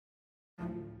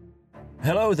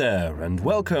Hello there, and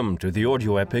welcome to the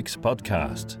Audio Epics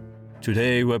podcast.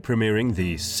 Today we're premiering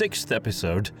the 6th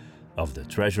episode of The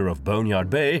Treasure of Boneyard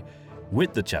Bay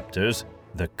with the chapters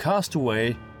The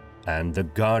Castaway and The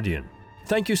Guardian.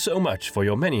 Thank you so much for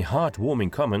your many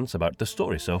heartwarming comments about the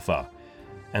story so far.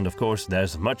 And of course,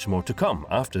 there's much more to come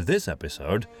after this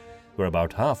episode. We're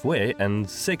about halfway and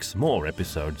 6 more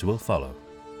episodes will follow.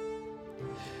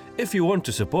 If you want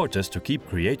to support us to keep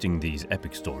creating these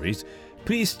epic stories,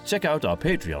 please check out our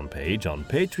Patreon page on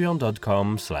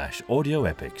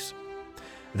patreon.com/audioepics.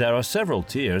 There are several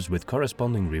tiers with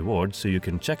corresponding rewards, so you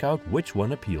can check out which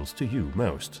one appeals to you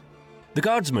most. The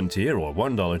Guardsman tier or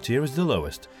 $1 tier is the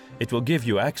lowest. It will give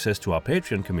you access to our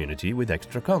Patreon community with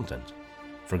extra content.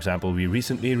 For example, we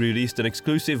recently released an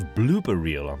exclusive blooper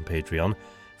reel on Patreon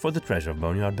for The Treasure of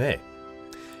Boneyard Bay.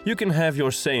 You can have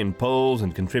your say in polls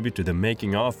and contribute to the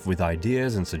making of with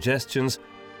ideas and suggestions.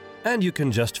 And you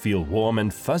can just feel warm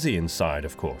and fuzzy inside,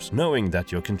 of course, knowing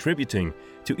that you're contributing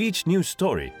to each new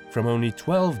story from only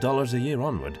 $12 a year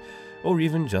onward, or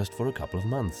even just for a couple of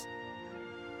months.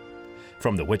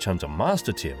 From the Witch Hunter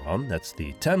Master tier on, that's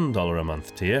the $10 a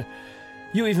month tier,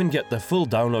 you even get the full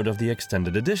download of the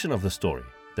extended edition of the story.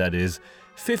 That is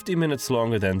 50 minutes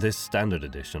longer than this standard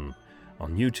edition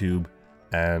on YouTube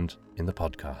and in the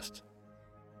podcast.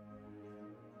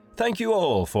 Thank you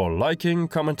all for liking,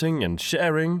 commenting and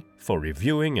sharing, for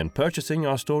reviewing and purchasing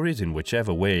our stories in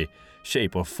whichever way,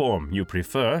 shape or form you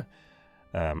prefer.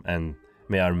 And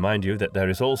may I remind you that there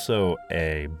is also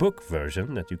a book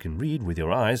version that you can read with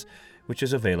your eyes, which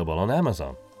is available on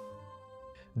Amazon.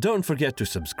 Don't forget to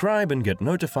subscribe and get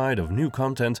notified of new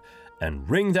content, and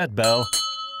ring that bell,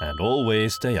 and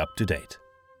always stay up to date.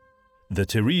 The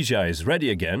Theresia is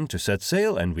ready again to set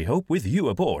sail, and we hope with you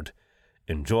aboard.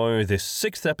 Enjoy this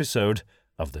 6th episode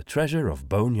of The Treasure of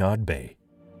Boneyard Bay.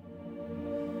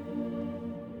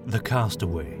 The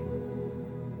Castaway.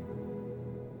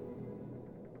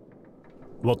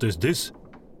 "What is this?"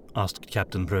 asked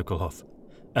Captain Brökelhoff,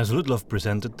 as Ludlow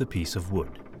presented the piece of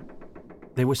wood.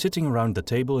 They were sitting around the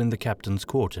table in the captain's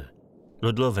quarter,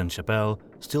 Ludlow and Chapelle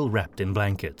still wrapped in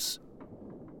blankets.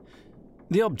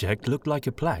 The object looked like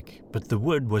a plaque, but the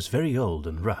wood was very old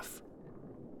and rough.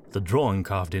 The drawing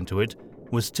carved into it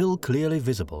was still clearly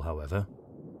visible, however.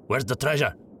 "Where's the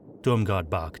treasure?" Tormgard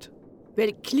barked.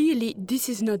 "Well, clearly this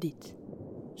is not it,"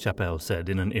 Chapelle said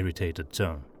in an irritated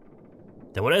tone.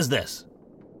 "Then what is this?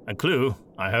 A clue,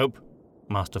 I hope,"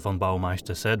 Master von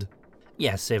Baumeister said.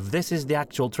 "Yes, if this is the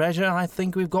actual treasure, I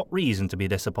think we've got reason to be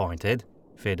disappointed,"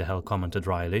 Federhel commented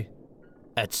wryly.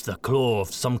 "It's the claw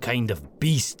of some kind of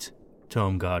beast,"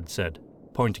 Tormgard said,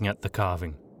 pointing at the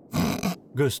carving.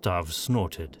 Gustav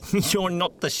snorted. "You're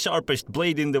not the sharpest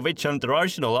blade in the Witch Hunter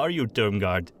arsenal, are you,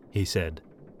 Tormgard?" he said,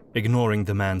 ignoring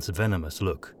the man's venomous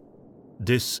look.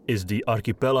 "This is the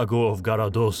archipelago of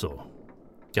Garadoso,"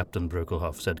 Captain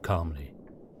Brökelhoff said calmly.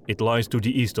 "It lies to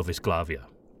the east of Isclavia."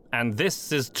 "And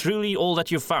this is truly all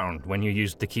that you found when you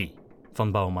used the key?"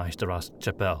 von Baumeister asked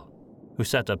Chapelle, who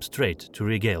sat up straight to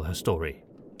regale her story.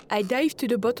 "I dived to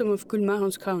the bottom of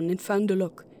Kulmaron's crown and found the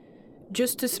lock.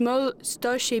 Just a small,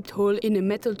 star-shaped hole in a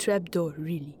metal trapdoor,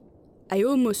 really. I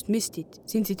almost missed it,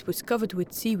 since it was covered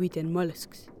with seaweed and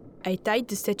mollusks. I tied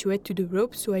the statuette to the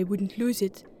rope so I wouldn't lose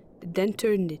it, but then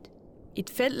turned it. It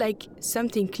felt like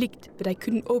something clicked, but I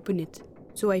couldn't open it,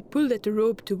 so I pulled at the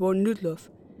rope to warn Ludlow.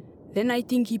 Then I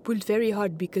think he pulled very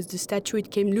hard because the statuette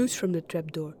came loose from the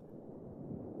trapdoor.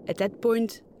 At that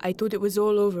point, I thought it was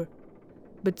all over.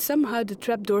 But somehow the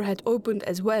trapdoor had opened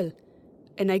as well,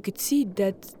 and I could see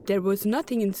that there was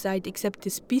nothing inside except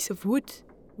this piece of wood,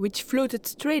 which floated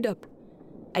straight up.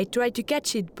 I tried to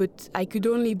catch it, but I could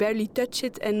only barely touch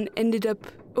it and ended up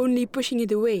only pushing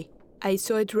it away. I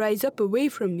saw it rise up away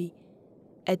from me.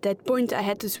 At that point, I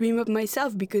had to swim up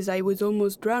myself because I was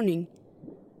almost drowning.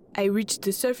 I reached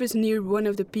the surface near one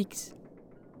of the peaks."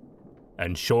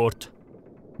 "In short,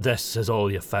 this is all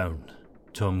you found,"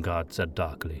 Tormgard said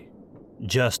darkly.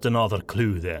 "Just another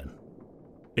clue, then."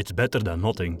 "It's better than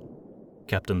nothing,"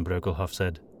 Captain Brökelhoff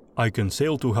said. "I can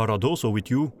sail to Garadoso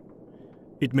with you.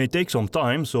 It may take some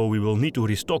time, so we will need to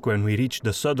restock when we reach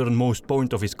the southernmost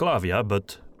point of Isclavia,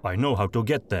 but I know how to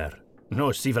get there."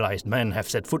 "No civilized men have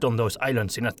set foot on those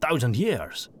islands in 1,000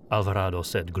 years, Alvarado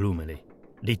said gloomily.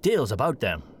 "The tales about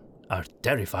them are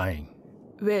terrifying."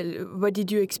 "Well, what did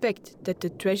you expect? That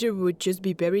the treasure would just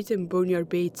be buried in Boneyard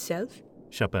Bay itself?"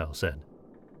 Chapelle said.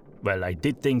 "Well, I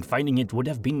did think finding it would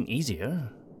have been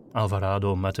easier,"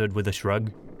 Alvarado muttered with a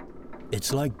shrug.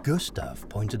 "It's like Gustav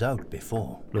pointed out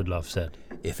before," Ludlow said.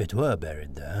 "If it were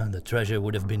buried there, the treasure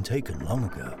would have been taken long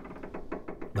ago.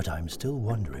 But I'm still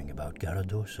wondering about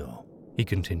Garadoso." he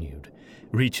continued,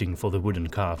 reaching for the wooden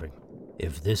carving.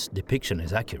 "If this depiction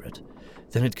is accurate,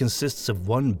 then it consists of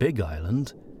one big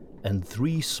island and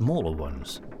 3 smaller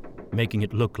ones, making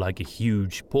it look like a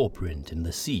huge paw print in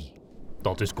the sea."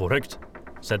 "That is correct,"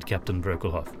 said Captain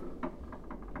Brokelhoff.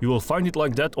 "You will find it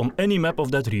like that on any map of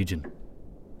that region."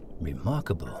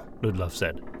 Remarkable, Ludlov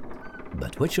said.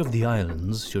 but which of the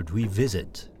islands should we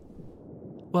visit?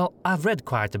 "Well, I've read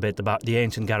quite a bit about the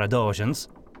ancient Garadosians,"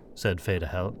 said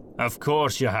Federhel. "Of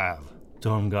course you have,"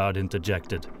 Tormgard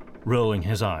interjected, rolling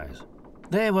his eyes.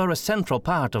 "They were a central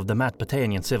part of the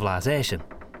Matpetanian civilization.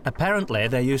 Apparently,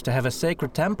 they used to have a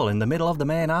sacred temple in the middle of the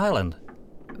main island."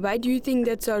 Why do you think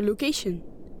that's our location?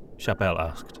 Chapelle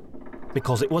asked.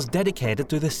 "Because it was dedicated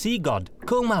to the sea god,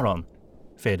 Kulmaron,"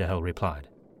 Federhel replied.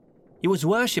 "He was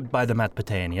worshipped by the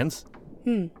Matpetanians."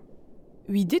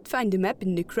 We did find the map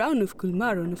in the crown of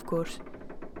Kulmaron, of course.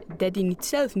 That in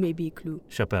itself may be a clue.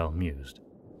 Chapelle mused.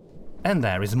 "And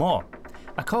there is more.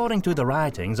 According to the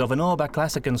writings of an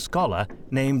Oberklassikan scholar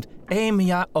named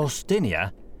Amia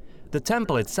Ostinia, the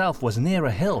temple itself was near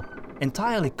a hill,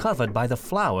 entirely covered by the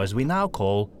flowers we now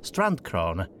call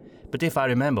strandkrone. But if I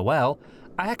remember well,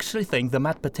 I actually think the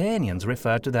Matpetanians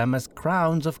refer to them as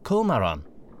crowns of Kulmaron."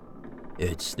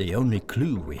 It's the only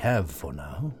clue we have for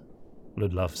now,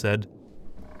 Ludlov said.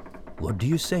 "What do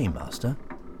you say, Master?"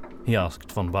 he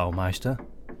asked von Baumeister.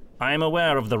 "I am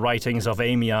aware of the writings of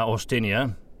Amia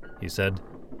Ostinia," he said.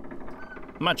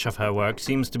 "Much of her work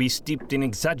seems to be steeped in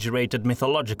exaggerated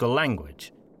mythological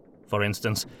language. For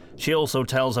instance, she also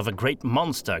tells of a great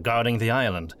monster guarding the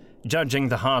island, judging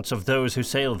the hearts of those who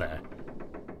sail there.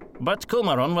 But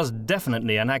Kulmaron was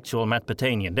definitely an actual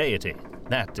Matpetanian deity.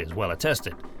 That is well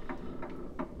attested.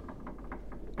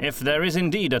 If there is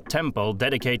indeed a temple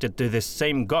dedicated to this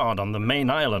same god on the main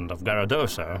island of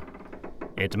Garadoso,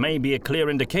 it may be a clear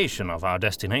indication of our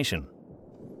destination."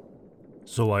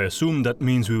 "So I assume that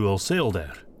means we will sail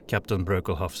there," Captain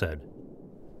Brokelhoff said.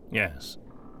 "Yes,"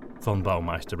 von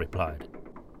Baumeister replied.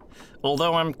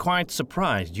 "Although I'm quite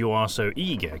surprised you are so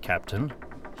eager, Captain.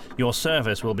 Your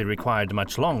service will be required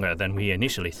much longer than we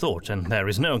initially thought, and there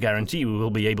is no guarantee we will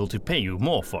be able to pay you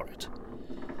more for it.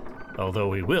 Although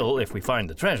we will if we find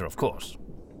the treasure, of course."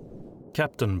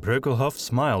 Captain Brokelhoff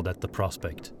smiled at the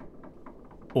prospect.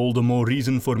 "All the more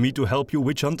reason for me to help you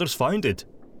witch hunters find it,"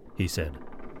 he said.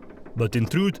 "But in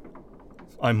truth,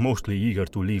 I'm mostly eager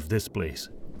to leave this place."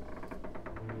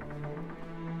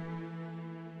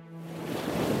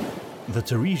 The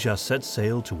Theresia set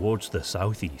sail towards the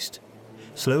southeast,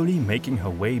 slowly making her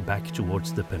way back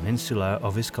towards the peninsula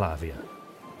of Isclavia.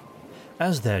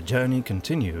 As their journey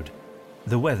continued,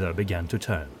 the weather began to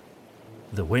turn.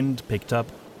 The wind picked up,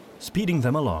 speeding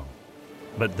them along,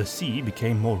 but the sea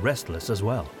became more restless as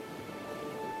well.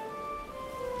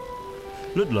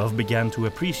 Ludlov began to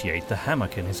appreciate the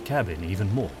hammock in his cabin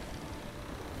even more.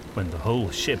 When the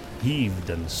whole ship heaved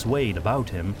and swayed about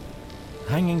him,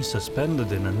 hanging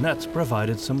suspended in a net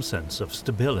provided some sense of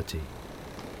stability.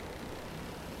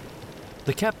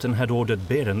 The captain had ordered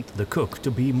Berend, the cook, to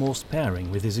be more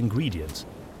sparing with his ingredients,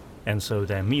 and so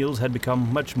their meals had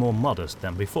become much more modest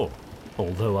than before,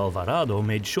 although Alvarado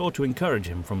made sure to encourage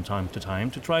him from time to time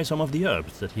to try some of the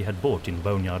herbs that he had bought in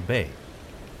Boneyard Bay.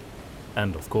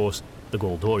 And of course, the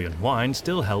Goldorian wine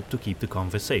still helped to keep the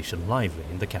conversation lively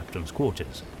in the captain's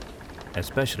quarters,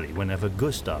 especially whenever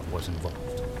Gustav was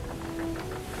involved.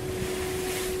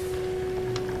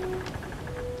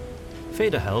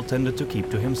 Federhel tended to keep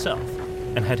to himself,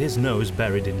 and had his nose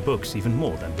buried in books even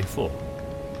more than before,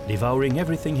 devouring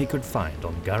everything he could find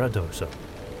on Garadoso.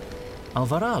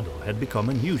 Alvarado had become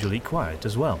unusually quiet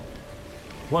as well.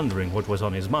 Wondering what was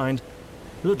on his mind,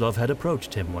 Ludlov had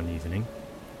approached him one evening.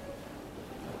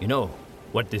 "You know,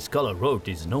 what this scholar wrote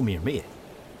is no mere myth,"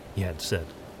 he had said.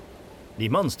 "The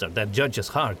monster that judges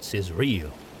hearts is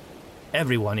real.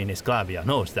 Everyone in Esclavia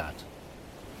knows that.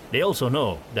 They also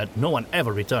know that no one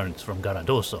ever returns from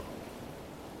Garadoso."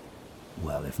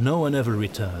 "Well, if no one ever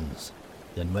returns,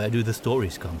 then where do the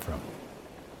stories come from?"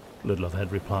 Ludlov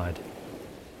had replied.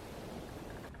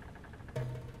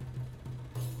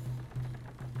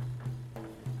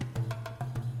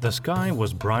 The sky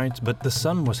was bright, but the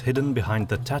sun was hidden behind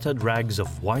the tattered rags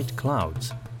of white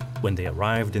clouds when they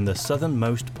arrived in the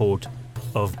southernmost port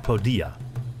of Podia.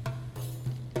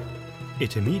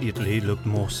 It immediately looked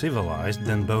more civilized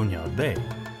than Boneyard Bay,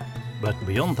 but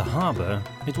beyond the harbor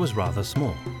it was rather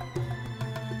small.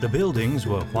 The buildings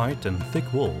were white and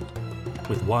thick-walled,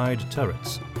 with wide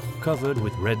turrets covered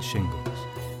with red shingles.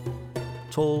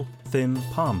 Tall, thin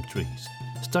palm trees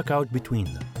stuck out between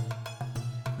them.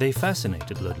 They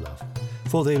fascinated Ludlov,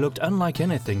 for they looked unlike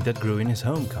anything that grew in his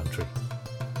home country.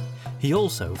 He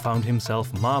also found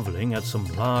himself marveling at some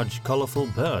large, colorful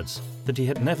birds that he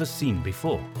had never seen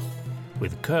before,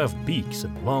 with curved beaks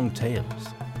and long tails.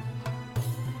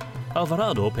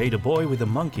 Alvarado paid a boy with a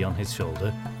monkey on his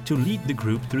shoulder to lead the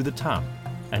group through the town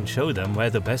and show them where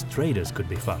the best traders could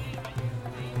be found.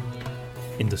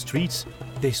 In the streets,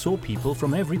 they saw people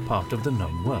from every part of the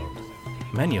known world,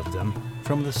 many of them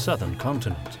from the southern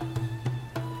continent.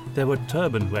 There were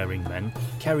turban-wearing men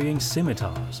carrying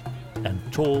scimitars, and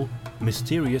tall,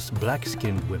 mysterious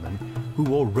black-skinned women who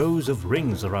wore rows of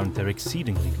rings around their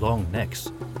exceedingly long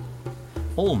necks.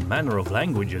 All manner of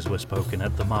languages were spoken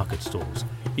at the market stalls,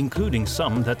 including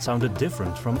some that sounded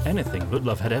different from anything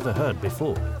Ludlov had ever heard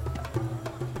before.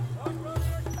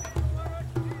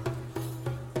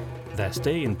 Their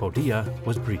stay in Podía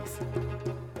was brief.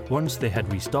 Once they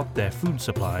had restocked their food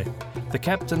supply, the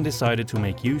captain decided to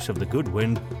make use of the good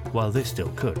wind while they still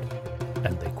could,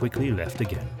 and they quickly left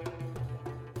again.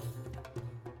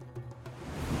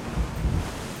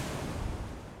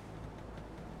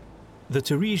 The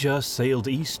Teresia sailed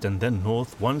east and then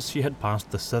north once she had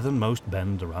passed the southernmost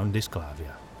bend around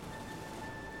Disclavia.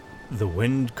 The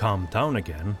wind calmed down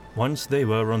again once they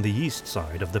were on the east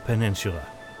side of the peninsula,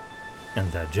 and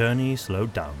their journey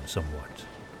slowed down somewhat.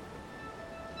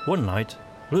 One night,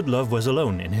 Ludlov was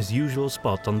alone in his usual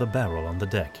spot on the barrel on the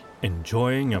deck,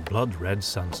 enjoying a blood-red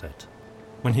sunset,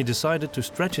 when he decided to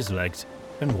stretch his legs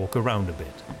and walk around a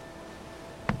bit.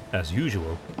 As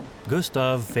usual,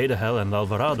 Gustav, Federhel and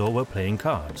Alvarado were playing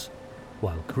cards,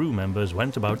 while crew members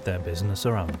went about their business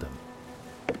around them.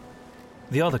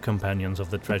 The other companions of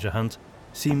the treasure hunt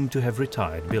seemed to have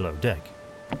retired below deck.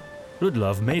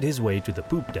 Ludlov made his way to the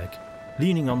poop deck,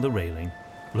 leaning on the railing,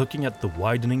 looking at the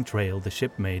widening trail the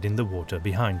ship made in the water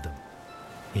behind them.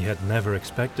 He had never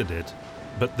expected it,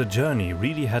 but the journey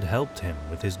really had helped him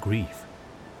with his grief.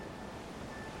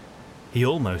 He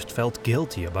almost felt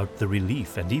guilty about the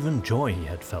relief and even joy he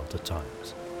had felt at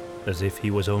times, as if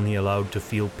he was only allowed to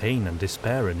feel pain and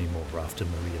despair anymore after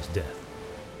Maria's death.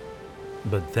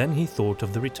 But then he thought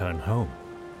of the return home,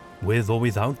 with or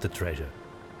without the treasure,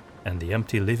 and the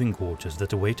empty living quarters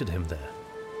that awaited him there,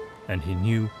 and he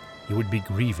knew he would be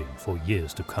grieving for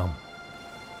years to come.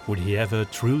 Would he ever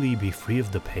truly be free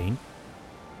of the pain?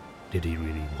 Did he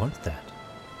really want that?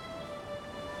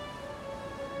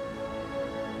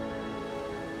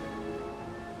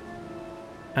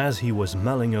 As he was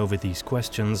mulling over these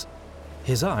questions,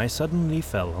 his eye suddenly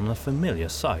fell on a familiar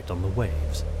sight on the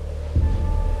waves.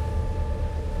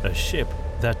 A ship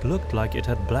that looked like it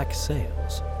had black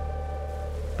sails.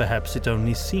 Perhaps it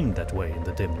only seemed that way in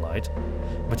the dim light,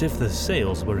 but if the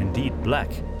sails were indeed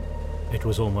black, it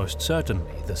was almost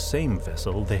certainly the same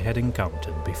vessel they had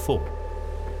encountered before.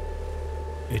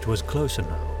 It was closer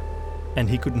now, and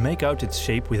he could make out its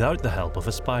shape without the help of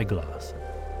a spyglass.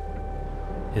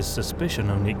 His suspicion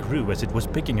only grew as it was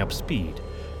picking up speed,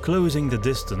 closing the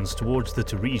distance towards the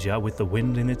Teresia with the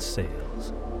wind in its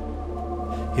sails.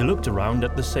 He looked around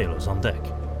at the sailors on deck.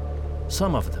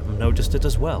 Some of them noticed it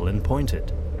as well and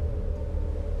pointed.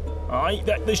 "Ain't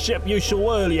that the ship you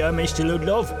saw earlier, Mr.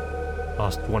 Ludlov?"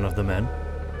 asked one of the men.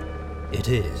 It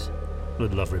is,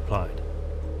 Ludlov replied.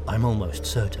 I'm almost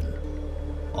certain.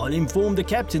 "I'll inform the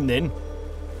captain then."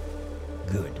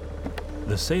 Good.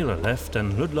 The sailor left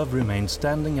and Ludlov remained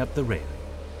standing at the railing,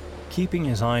 keeping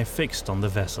his eye fixed on the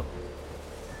vessel.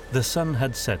 The sun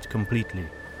had set completely,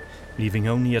 leaving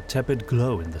only a tepid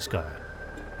glow in the sky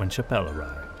when Chapelle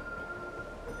arrived.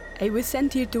 I was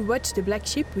sent here to watch the black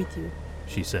ship with you.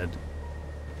 She said,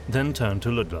 then turned to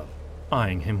Ludlov,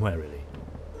 eyeing him warily.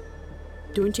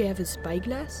 Don't you have a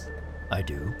spyglass? I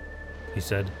do, he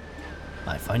said.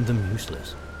 I find them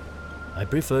useless. I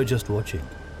prefer just watching.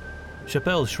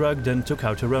 Chapelle shrugged and took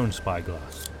out her own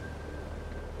spyglass.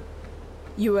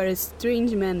 You are a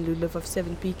strange man, Ludlov of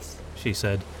Seven Peaks, she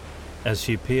said, as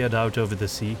she peered out over the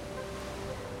sea.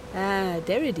 Ah,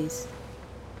 there it is.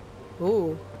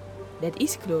 Oh, that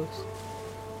is close.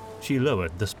 She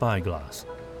lowered the spyglass.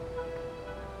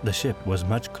 The ship was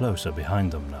much closer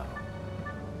behind them now.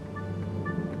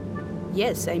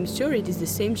 Yes, I'm sure it is the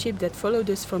same ship that followed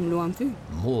us from Loinvu.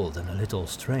 More than a little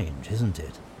strange, isn't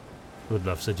it?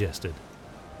 Ludlov suggested.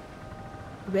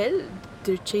 Well,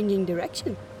 they're changing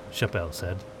direction. Chapelle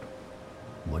said.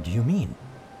 What do you mean?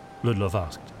 Ludlov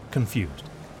asked, confused.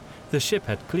 The ship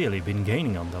had clearly been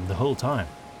gaining on them the whole time.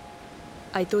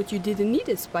 I thought you didn't need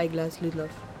a spyglass,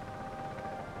 Ludlov.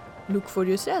 Look for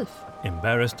yourself.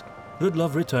 Embarrassed,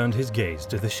 Ludlov returned his gaze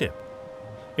to the ship.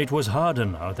 It was harder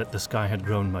now that the sky had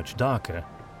grown much darker,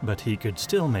 but he could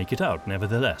still make it out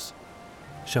nevertheless.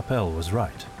 Chapelle was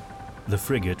right. The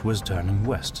frigate was turning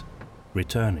west,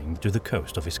 returning to the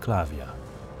coast of Isclavia.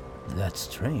 That's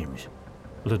strange,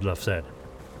 Ludlov said.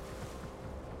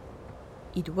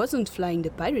 It wasn't flying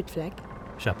the pirate flag,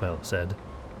 Chapelle said.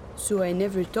 so I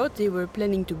never thought they were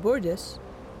planning to board us.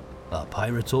 Are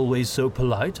pirates always so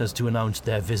polite as to announce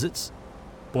their visits?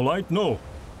 Polite, no,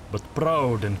 but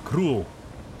proud and cruel,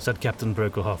 said Captain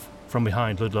Brokelhoff from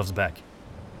behind Ludlov's back.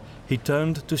 He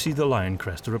turned to see the lion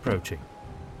crester approaching.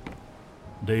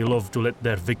 They love to let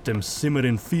their victims simmer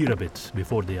in fear a bit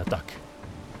before they attack.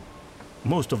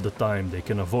 Most of the time they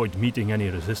can avoid meeting any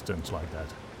resistance like that.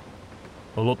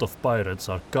 A lot of pirates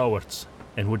are cowards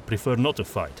and would prefer not to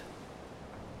fight.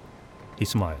 He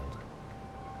smiled.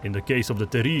 In the case of the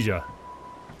Theresia,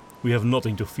 we have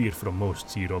nothing to fear from most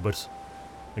sea robbers.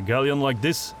 A galleon like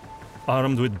this,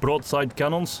 armed with broadside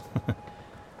cannons,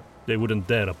 they wouldn't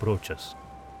dare approach us.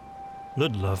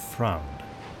 Ludlov frowned.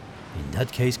 In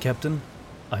that case, Captain,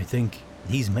 I think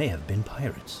these may have been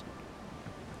pirates.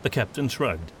 The captain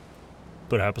shrugged.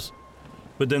 Perhaps,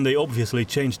 but then they obviously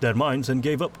changed their minds and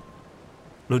gave up.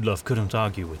 Ludlov couldn't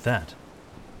argue with that.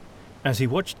 As he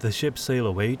watched the ship sail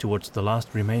away towards the last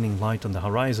remaining light on the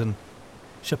horizon,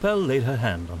 Chapelle laid her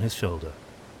hand on his shoulder.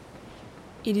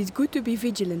 It is good to be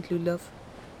vigilant, Ludlov.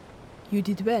 You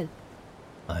did well.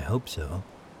 I hope so,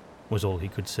 was all he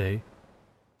could say.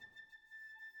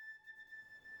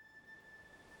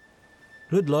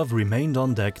 Ludlov remained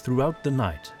on deck throughout the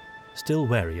night, still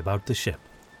wary about the ship.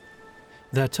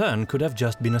 Their turn could have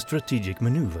just been a strategic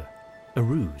maneuver, a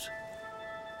ruse.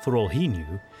 For all he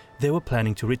knew, they were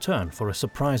planning to return for a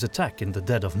surprise attack in the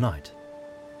dead of night.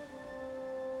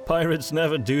 Pirates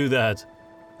never do that,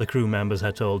 the crew members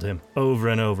had told him over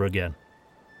and over again.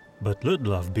 But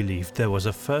Ludlov believed there was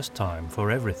a first time for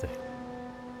everything.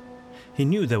 He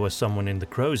knew there was someone in the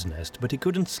crow's nest, but he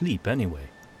couldn't sleep anyway.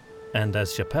 And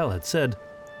as Chapelle had said,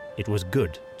 it was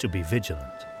good to be vigilant.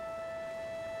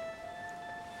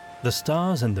 The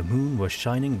stars and the moon were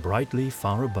shining brightly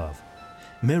far above,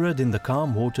 mirrored in the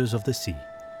calm waters of the sea,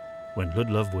 when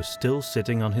Ludlov was still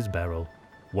sitting on his barrel,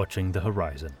 watching the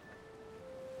horizon.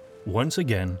 Once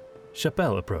again,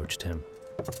 Chapelle approached him,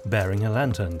 bearing a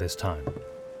lantern this time.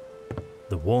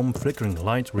 The warm, flickering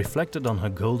light reflected on her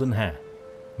golden hair,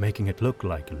 making it look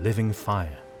like living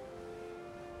fire.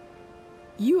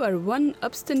 You are one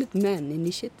obstinate man,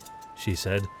 Initiate, she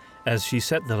said, as she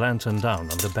set the lantern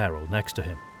down on the barrel next to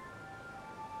him.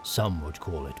 Some would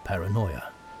call it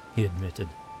paranoia, he admitted.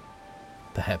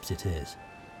 Perhaps it is,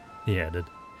 he added,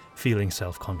 feeling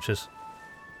self-conscious.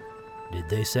 Did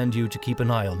they send you to keep an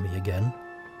eye on me again?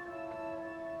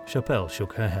 Chapelle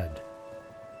shook her head.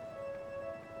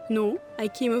 No, I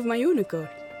came of my own accord.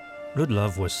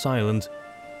 Ludlov was silent,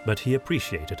 but he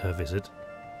appreciated her visit.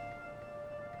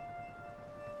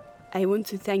 I want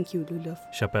to thank you, Ludlov,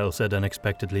 Chapelle said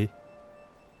unexpectedly.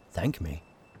 Thank me?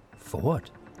 For what?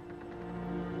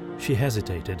 She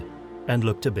hesitated and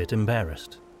looked a bit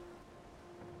embarrassed.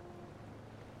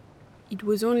 It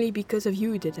was only because of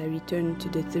you that I returned to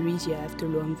the Theresia after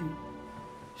Longview,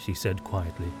 she said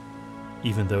quietly,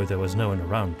 even though there was no one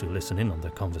around to listen in on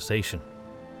the conversation.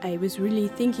 I was really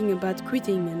thinking about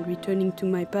quitting and returning to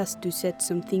my past to set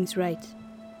some things right.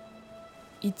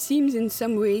 It seems in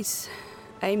some ways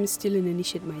I'm still an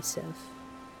initiate myself,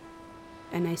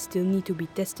 and I still need to be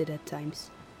tested at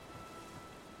times.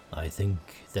 I think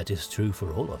that is true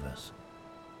for all of us,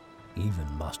 even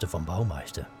Master von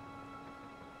Baumeister.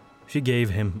 She gave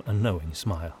him a knowing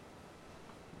smile.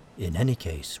 In any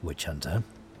case, Witch Hunter,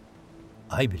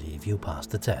 I believe you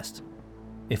passed the test,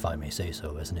 if I may say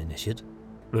so as an initiate,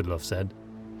 Ludlov said.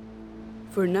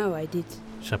 For now I did,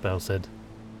 Chapelle said.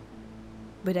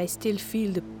 But I still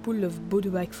feel the pull of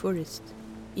Boduwag Forest.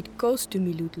 It calls to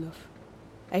me, Ludlov.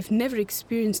 I've never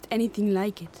experienced anything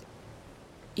like it.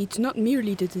 It's not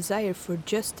merely the desire for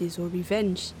justice or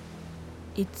revenge.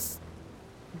 It's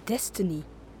destiny.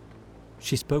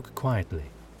 She spoke quietly,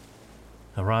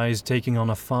 her eyes taking on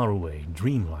a faraway,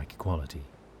 dreamlike quality.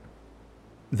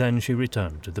 Then she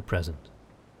returned to the present.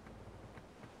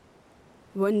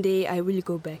 One day I will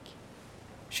go back,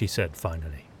 she said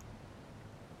finally.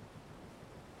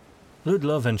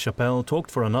 Ludlov and Chapelle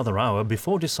talked for another hour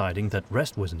before deciding that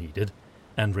rest was needed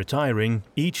and retiring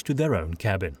each to their own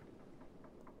cabin.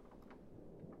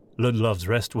 Ludlov's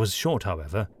rest was short,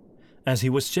 however, as he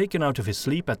was shaken out of his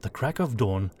sleep at the crack of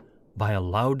dawn by a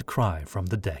loud cry from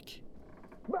the deck.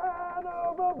 Man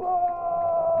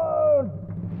overboard!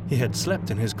 He had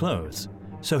slept in his clothes,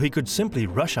 so he could simply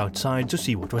rush outside to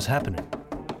see what was happening.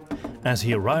 As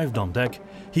he arrived on deck,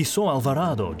 he saw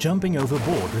Alvarado jumping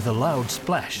overboard with a loud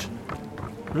splash.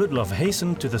 Ludlov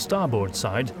hastened to the starboard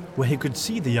side, where he could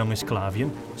see the young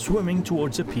Esclavian swimming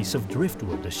towards a piece of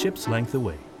driftwood a ship's length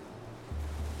away.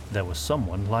 there was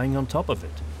someone lying on top of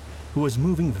it, who was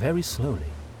moving very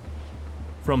slowly.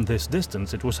 From this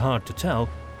distance it was hard to tell,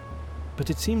 but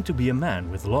it seemed to be a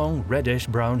man with long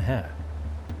reddish-brown hair.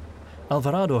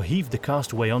 Alvarado heaved the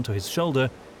castaway onto his shoulder,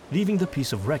 leaving the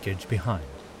piece of wreckage behind.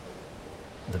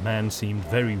 The man seemed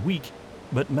very weak,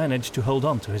 but managed to hold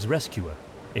on to his rescuer,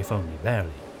 if only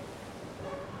barely.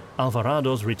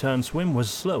 Alvarado's return swim was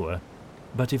slower,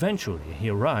 but eventually he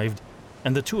arrived,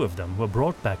 and the two of them were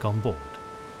brought back on board.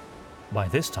 By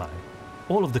this time,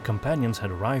 all of the companions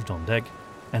had arrived on deck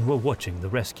and were watching the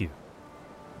rescue.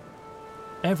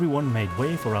 Everyone made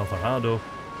way for Alvarado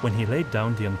when he laid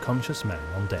down the unconscious man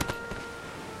on deck.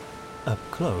 Up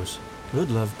close,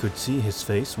 Ludlov could see his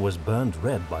face was burned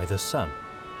red by the sun,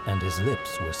 and his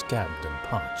lips were scabbed and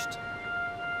parched.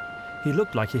 He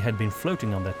looked like he had been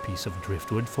floating on that piece of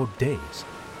driftwood for days.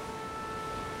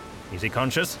 "Is he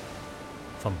conscious?"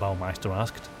 von Baumeister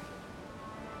asked.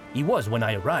 "He was when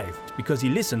I arrived, because he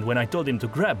listened when I told him to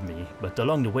grab me, but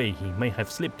along the way he may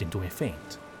have slipped into a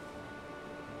faint."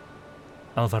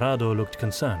 Alvarado looked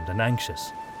concerned and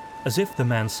anxious, as if the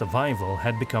man's survival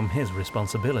had become his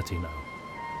responsibility now.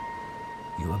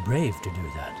 You were brave to do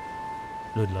that,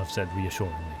 Ludlov said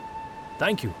reassuringly.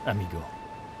 "Thank you, amigo,"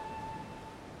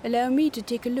 Allow me to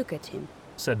take a look at him,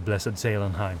 said Blessed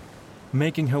Zelenheim,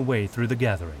 making her way through the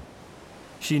gathering.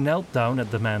 She knelt down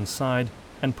at the man's side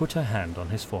and put her hand on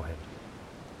his forehead.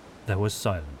 There was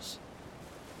silence.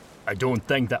 "I don't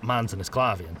think that man's an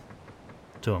Esclavian,"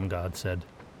 Tormgard said.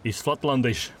 "He's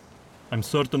Flatlandish. I'm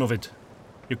certain of it.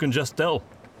 You can just tell,"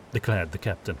 declared the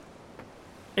captain.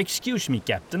 "Excuse me,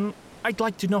 Captain. I'd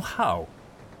like to know how,"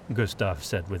 Gustav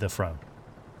said with a frown.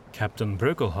 Captain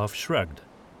Brökelhoff shrugged.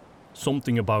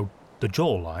 "Something about the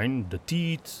jawline, the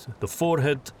teeth, the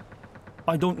forehead.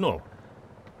 I don't know.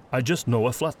 I just know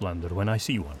a Flatlander when I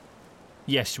see one."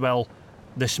 "Yes, well,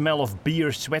 the smell of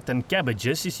beer, sweat and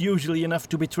cabbages is usually enough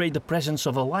to betray the presence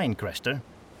of a line-crester,"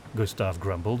 Gustav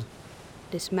grumbled.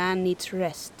 This man needs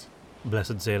rest.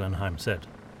 Blessed Zelenheim said,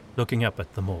 looking up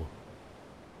at them all.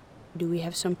 Do we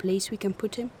have some place we can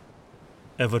put him?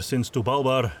 "Ever since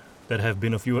Tubalbar, there have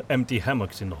been a few empty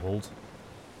hammocks in the hold.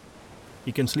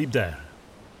 He can sleep there,"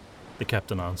 the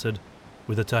captain answered,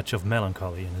 with a touch of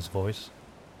melancholy in his voice.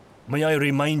 "May I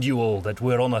remind you all that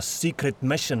we're on a secret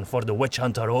mission for the Witch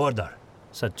Hunter Order,"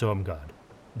 said Tormgard.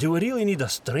 "Do we really need a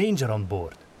stranger on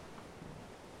board?"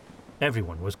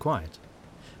 Everyone was quiet,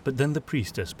 but then the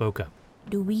priestess spoke up.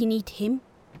 Do we need him?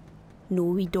 No,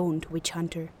 we don't, Witch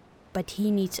Hunter. But he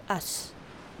needs us.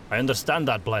 "I understand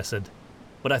that, Blessed,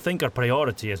 but I think our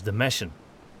priority is the mission.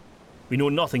 We know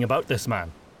nothing about this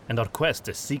man, and our quest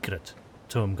is secret,"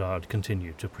 Tormgard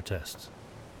continued to protest.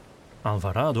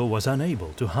 Alvarado was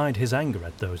unable to hide his anger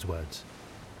at those words.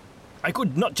 "I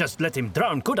could not just let him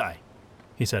drown, could I?"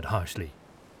 he said harshly.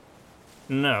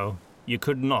 "No, you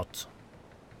could not,"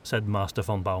 said Master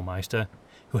von Baumeister,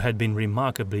 who had been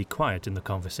remarkably quiet in the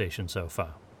conversation so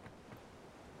far.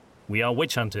 "We are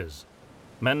witch hunters,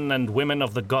 men and women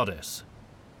of the goddess.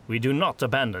 We do not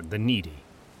abandon the needy."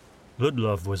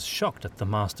 Ludlov was shocked at the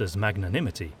master's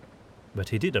magnanimity, but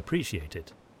he did appreciate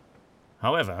it.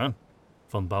 "However,"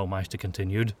 von Baumeister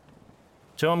continued,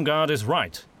 "Tormgard is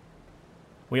right.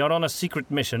 We are on a secret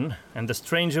mission, and the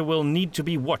stranger will need to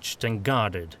be watched and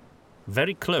guarded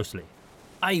very closely."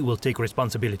 "I will take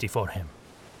responsibility for him,"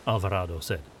 Alvarado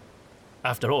said.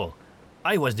 "After all,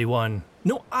 I was the one—"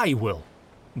 "No, I will,"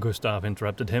 Gustav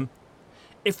interrupted him.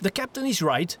 "If the captain is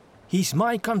right, he's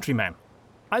my countryman.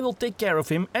 I will take care of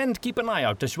him and keep an eye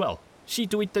out as well. See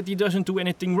to it that he doesn't do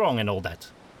anything wrong and all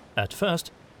that." At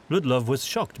first, Ludlov was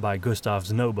shocked by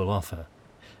Gustav's noble offer,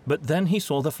 but then he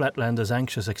saw the Flatlander's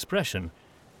anxious expression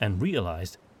and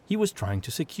realized he was trying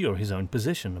to secure his own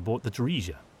position aboard the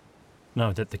Theresia.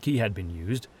 Now that the key had been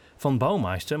used, von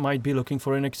Baumeister might be looking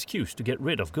for an excuse to get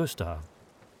rid of Gustav.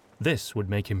 This would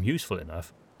make him useful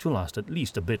enough to last at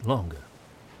least a bit longer.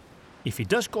 "If he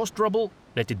does cause trouble,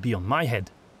 let it be on my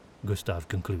head," Gustav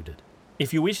concluded.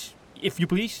 "If you wish, if you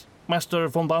please, Master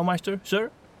von Baumeister,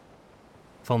 sir?"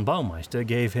 Von Baumeister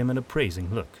gave him an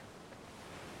appraising look.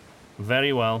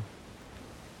 "Very well.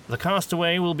 The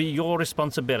castaway will be your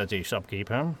responsibility,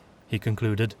 shopkeeper," he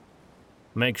concluded.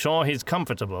 "Make sure he's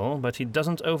comfortable, but he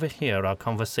doesn't overhear our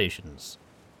conversations."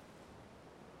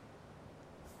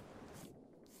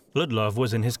 Ludlov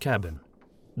was in his cabin,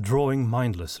 drawing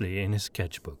mindlessly in his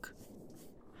sketchbook.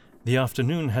 The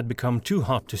afternoon had become too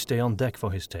hot to stay on deck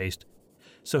for his taste,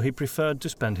 so he preferred to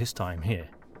spend his time here.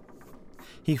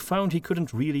 He found he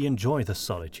couldn't really enjoy the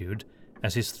solitude,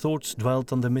 as his thoughts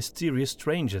dwelt on the mysterious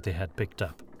stranger they had picked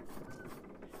up.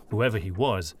 Whoever he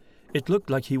was, it looked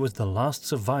like he was the last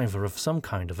survivor of some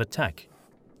kind of attack.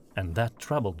 and that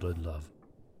troubled Ludlov.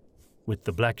 With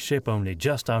the black ship only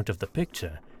just out of the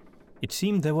picture, it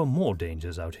seemed there were more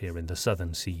dangers out here in the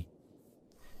southern sea.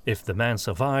 If the man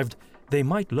survived, they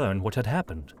might learn what had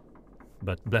happened.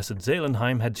 But blessed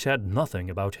Zelenheim had shared nothing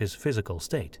about his physical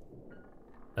state.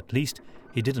 At least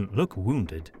he didn't look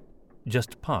wounded,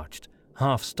 just parched,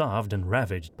 half-starved and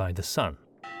ravaged by the sun.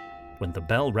 When the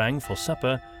bell rang for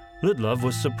supper, Ludlov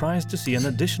was surprised to see an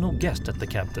additional guest at the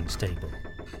captain's table.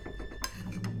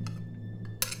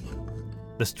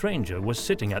 The stranger was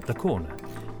sitting at the corner,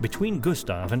 between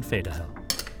Gustav and Federhel.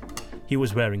 He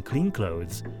was wearing clean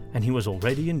clothes, and he was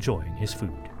already enjoying his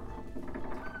food.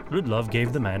 Ludlov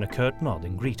gave the man a curt nod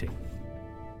in greeting.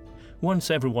 Once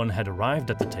everyone had arrived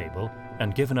at the table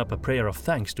and given up a prayer of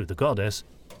thanks to the goddess,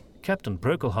 Captain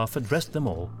Brökelhoff addressed them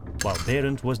all, while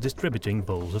Berend was distributing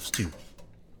bowls of stew.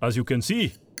 As you can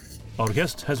see, our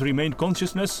guest has remained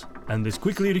consciousness and is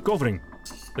quickly recovering,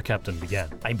 the captain began.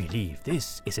 I believe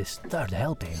this is his third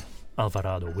helping,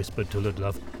 Alvarado whispered to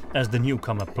Ludlov as the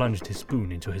newcomer plunged his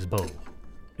spoon into his bowl.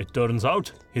 It turns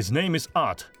out his name is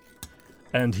Art,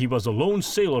 and he was a lone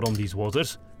sailor on these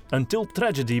waters until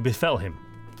tragedy befell him.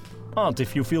 Art,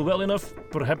 if you feel well enough,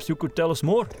 perhaps you could tell us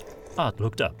more? Art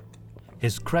looked up,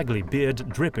 his scraggly beard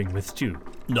dripping with stew.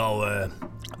 Nou,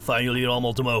 fijn jullie hier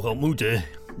allemaal te mogen ontmoeten.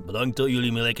 Bedankt dat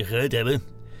jullie me lekker gegeten hebben.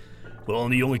 Vooral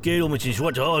die jonge kerel met zijn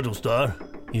zwarte haardos daar,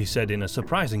 he said in a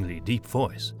surprisingly deep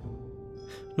voice.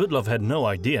 Ludlov had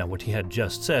no idea what he had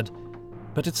just said,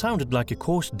 but it sounded like a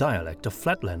coarse dialect of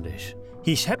Flatlandish.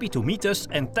 He's happy to meet us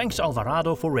and thanks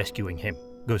Alvarado for rescuing him,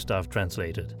 Gustav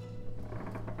translated.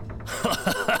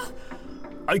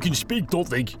 I can speak,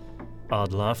 don't I?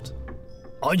 Ard laughed.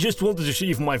 I just wanted to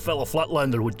see if my fellow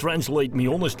Flatlander would translate me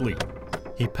honestly.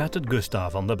 He patted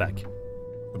Gustav on the back.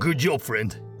 Good job,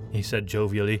 friend, he said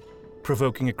jovially,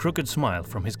 provoking a crooked smile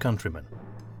from his countryman.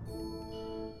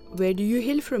 Where do you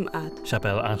hail from, Art?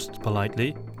 Chapelle asked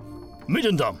politely.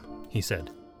 Middendam, he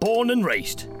said. Born and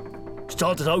raised.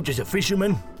 Started out as a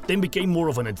fisherman, then became more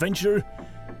of an adventurer,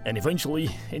 and eventually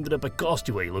ended up a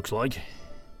castaway, looks like.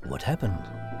 What happened?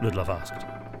 Ludlov asked.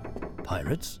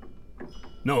 Pirates?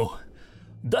 No,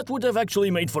 that would have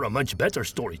actually made for a much better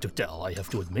story to tell, I have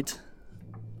to admit.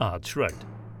 Art shrugged.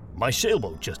 My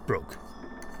sailboat just broke.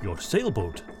 Your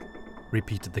sailboat?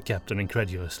 Repeated the captain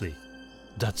incredulously.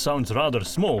 That sounds rather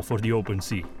small for the open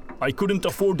sea. I couldn't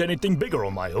afford anything bigger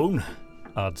on my own,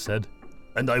 Ard said.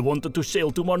 And I wanted to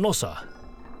sail to Marnossa.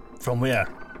 From where?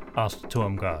 Asked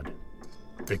Tormgard.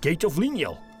 The Gate of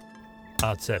Liniel,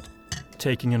 Ard said,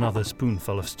 taking another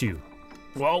spoonful of stew.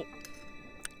 Well,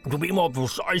 to be more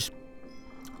precise,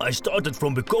 I started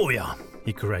from Bukovia,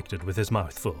 he corrected with his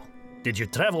mouth full. Did you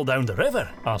travel down the river?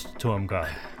 Asked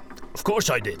Tormgard. Of course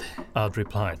I did, Ard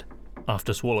replied,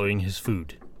 after swallowing his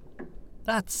food.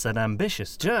 That's an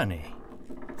ambitious journey,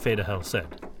 Federhel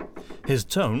said, his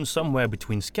tone somewhere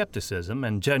between skepticism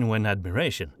and genuine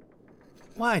admiration.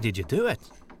 Why did you do it?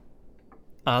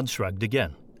 Ard shrugged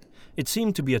again. It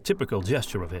seemed to be a typical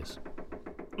gesture of his.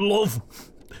 Love.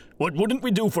 What wouldn't we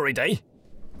do for it, eh?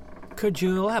 Could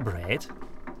you elaborate?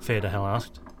 Federhel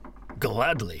asked.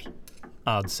 Gladly,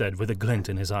 Ard said with a glint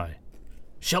in his eye.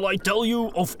 Shall I tell you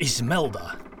of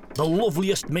Ismelda, the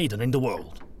loveliest maiden in the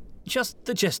world? Just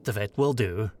the gist of it will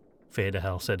do,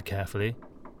 Federhel said carefully.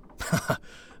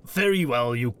 Very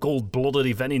well, you cold-blooded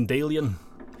Evanindalian.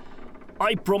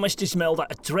 I promised Ismelda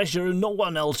a treasure no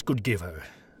one else could give her.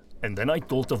 And then I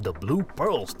thought of the blue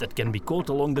pearls that can be caught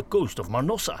along the coast of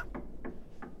Marnossa.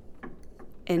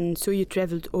 And so you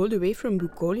travelled all the way from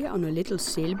Bukolia on a little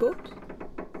sailboat?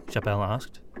 Chapelle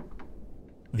asked,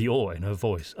 the awe in her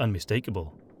voice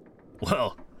unmistakable.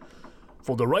 Well,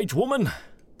 for the right woman,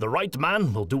 the right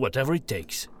man will do whatever it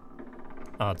takes,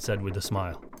 Ard said with a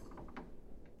smile.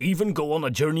 Even go on a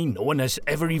journey no one has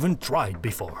ever even tried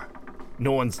before.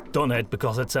 No one's done it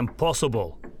because it's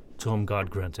impossible, Tormgard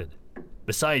grunted.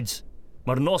 Besides,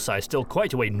 Marnossa is still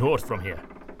quite a way north from here.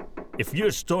 If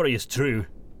your story is true,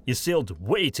 you sailed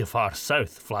way too far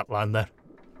south, Flatlander.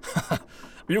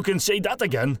 You can say that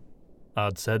again,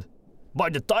 Ard said. By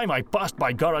the time I passed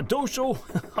by Garadoso,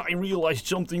 I realized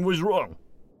something was wrong.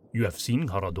 You have seen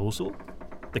Garadoso?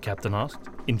 The captain asked,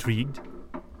 intrigued.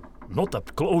 Not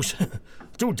up close.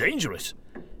 Too dangerous.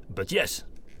 But yes.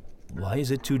 Why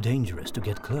is it too dangerous to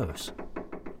get close?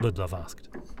 Ludlov asked.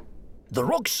 The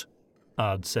rocks,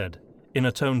 Ard said, in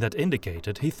a tone that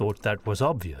indicated he thought that was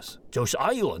obvious. Those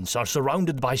islands are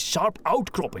surrounded by sharp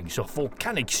outcroppings of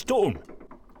volcanic stone.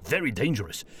 Very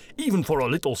dangerous, even for a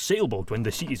little sailboat when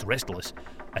the sea is restless,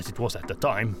 as it was at the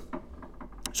time.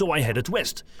 So I headed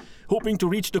west, hoping to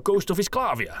reach the coast of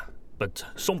Isclavia. but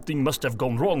something must have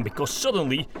gone wrong because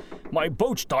suddenly my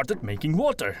boat started making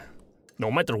water. No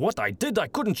matter what I did, I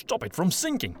couldn't stop it from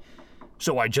sinking.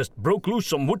 So I just broke loose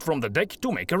some wood from the deck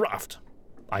to make a raft.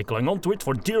 I clung onto it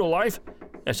for dear life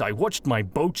as I watched my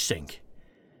boat sink.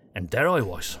 And there I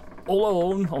was, all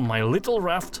alone on my little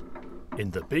raft in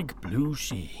the big blue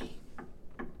sea.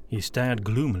 He stared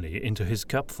gloomily into his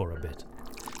cup for a bit,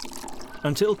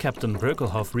 until Captain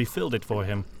Brökelhoff refilled it for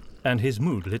him, and his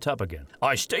mood lit up again.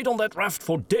 I stayed on that raft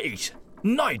for days,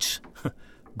 nights.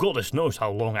 Goddess knows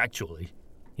how long, actually,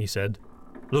 he said,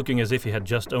 looking as if he had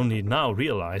just only now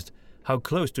realized how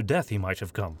close to death he might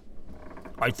have come.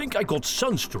 I think I got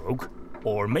sunstroke,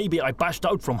 or maybe I passed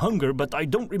out from hunger, but I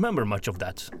don't remember much of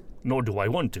that, nor do I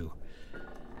want to.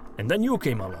 And then you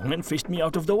came along and fished me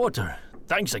out of the water.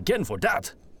 Thanks again for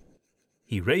that.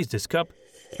 He raised his cup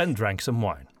and drank some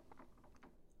wine.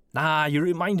 Ah, you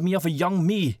remind me of a young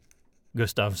me,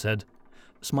 Gustav said,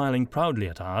 smiling proudly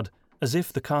at Ard, as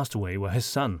if the castaway were his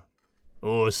son.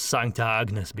 Oh, Sancta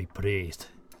Agnes be praised.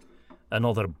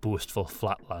 Another boastful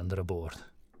flatlander aboard,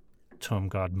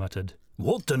 Tormgard muttered.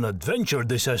 What an adventure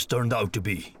this has turned out to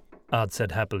be, Ard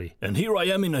said happily. And here I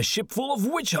am in a ship full of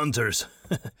witch hunters.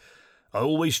 I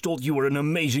always thought you were an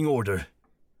amazing order.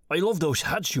 I love those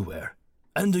hats you wear,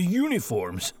 and the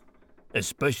uniforms,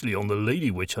 especially on the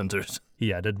lady witch hunters,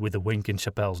 he added with a wink in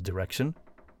Chappelle's direction.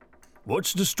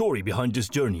 What's the story behind this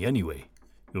journey, anyway?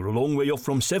 You're a long way off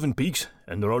from Seven Peaks,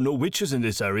 and there are no witches in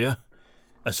this area,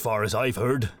 as far as I've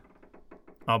heard.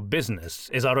 Our business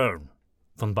is our own,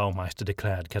 von Baumeister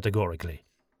declared categorically.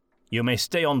 You may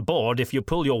stay on board if you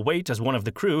pull your weight as one of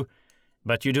the crew,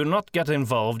 but you do not get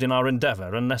involved in our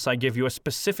endeavor unless I give you a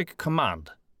specific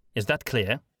command. Is that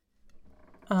clear?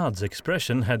 Ard's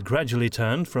expression had gradually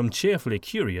turned from cheerfully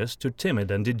curious to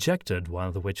timid and dejected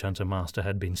while the witch hunter master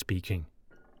had been speaking.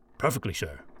 Perfectly,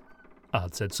 sir,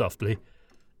 Ard said softly,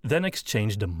 then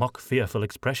exchanged a mock-fearful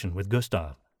expression with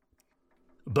Gustav.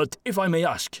 But if I may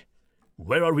ask,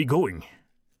 where are we going?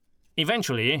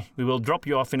 Eventually, we will drop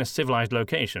you off in a civilized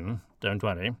location, don't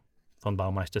worry, von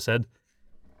Baumeister said.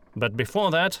 But before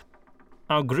that,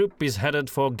 our group is headed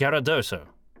for Garadoso.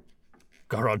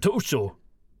 Garadoso?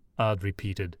 Ard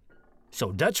repeated.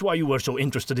 So that's why you were so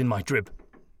interested in my trip.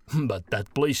 But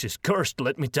that place is cursed,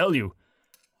 let me tell you.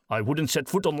 I wouldn't set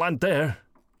foot on land there.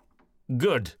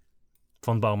 Good,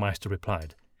 von Baumeister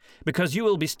replied, because you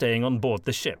will be staying on board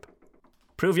the ship.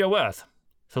 Prove your worth.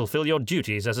 Fulfill your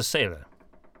duties as a sailor.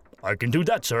 I can do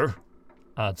that, sir,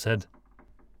 Ard said.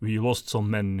 We lost some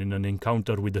men in an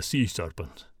encounter with the sea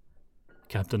serpent,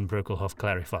 Captain Brökelhoff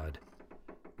clarified.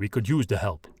 We could use the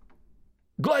help.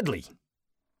 Gladly.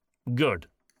 Good,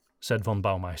 said von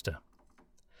Baumeister.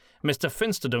 Mr.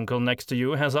 Finsterdunkel next to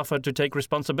you has offered to take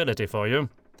responsibility for you.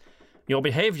 Your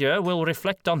behavior will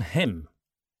reflect on him.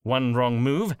 One wrong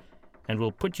move, and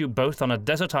we'll put you both on a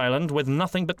desert island with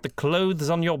nothing but the clothes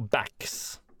on your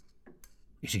backs.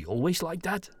 Is he always like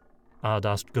that? Ard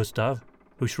asked Gustav,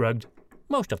 who shrugged.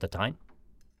 Most of the time.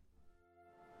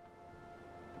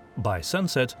 By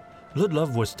sunset,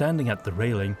 Ludlov was standing at the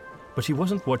railing, but he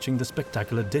wasn't watching the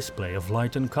spectacular display of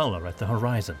light and color at the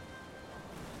horizon.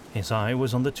 His eye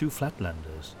was on the two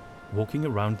Flatlanders, walking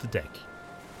around the deck.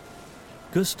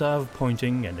 Gustav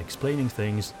pointing and explaining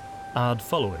things, Ard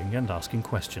following and asking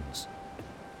questions.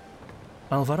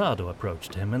 Alvarado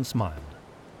approached him and smiled.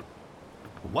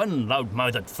 One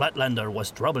loud-mouthed Flatlander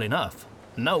was trouble enough.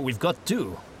 Now we've got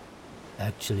two.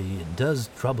 Actually, it does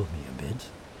trouble me a bit,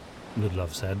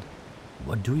 Ludlov said.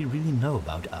 What do we really know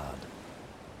about Ard?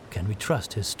 Can we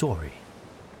trust his story?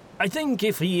 I think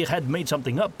if he had made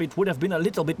something up, it would have been a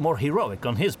little bit more heroic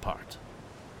on his part,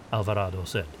 Alvarado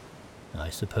said. I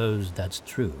suppose that's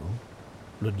true,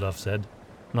 Ludlov said,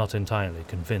 not entirely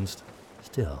convinced.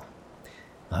 Still,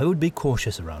 I would be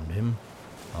cautious around him.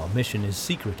 Our mission is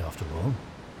secret, after all.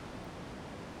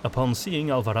 Upon seeing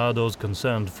Alvarado's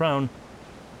concerned frown,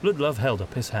 Ludlov held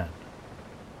up his hand.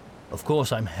 Of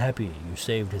course, I'm happy you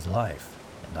saved his life,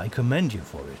 and I commend you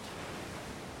for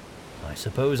it. I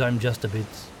suppose I'm just a bit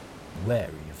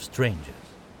wary of strangers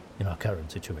in our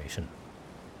current situation.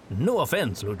 No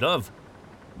offense, Ludlov,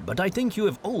 but I think you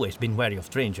have always been wary of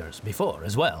strangers before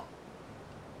as well.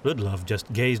 Ludlov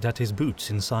just gazed at his boots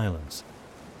in silence,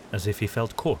 as if he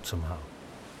felt caught somehow.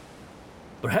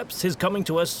 Perhaps his coming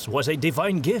to us was a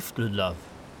divine gift, Ludlov.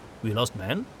 We lost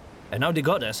men, and now the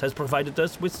goddess has provided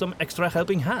us with some extra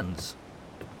helping hands.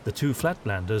 The two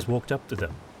Flatlanders walked up to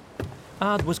them.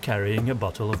 Ard was carrying a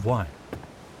bottle of wine.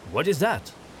 What is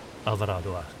that?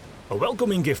 Alvarado asked. A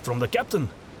welcoming gift from the captain,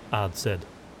 Ard said.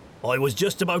 I was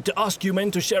just about to ask you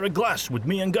men to share a glass with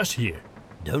me and Gus here.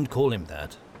 Don't call him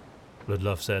that,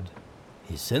 Ludlov said.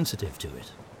 He's sensitive to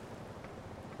it.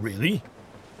 Really?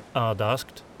 Ard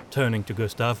asked, turning to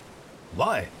Gustav.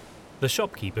 Why? The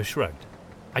shopkeeper shrugged.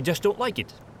 I just don't like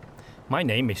it. My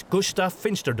name is Gustav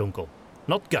Finsterdunkel,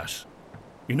 not Gus.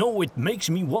 You know, it makes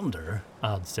me wonder,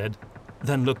 Ard said,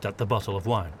 then looked at the bottle of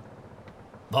wine.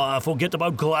 Forget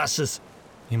about glasses,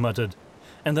 he muttered,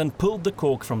 and then pulled the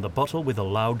cork from the bottle with a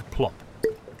loud plop.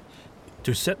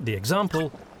 To set the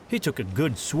example, he took a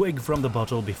good swig from the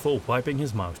bottle before wiping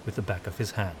his mouth with the back of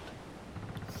his hand.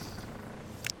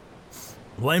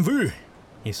 Bien vu,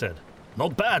 he said.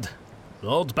 Not bad,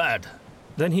 not bad.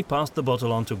 Then he passed the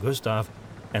bottle on to Gustav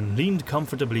and leaned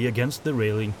comfortably against the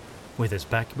railing with his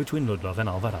back between Ludlov and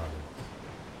Alvarado.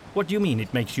 What do you mean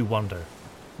it makes you wonder?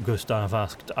 Gustav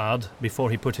asked Ard before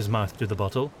he put his mouth to the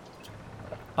bottle.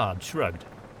 Ard shrugged.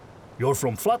 You're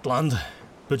from Flatland,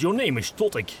 but your name is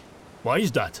Totik. Why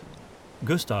is that?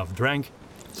 Gustav drank,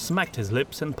 smacked his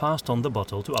lips and passed on the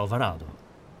bottle to Alvarado.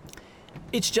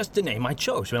 It's just the name I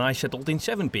chose when I settled in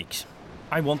Seven Peaks.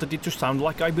 I wanted it to sound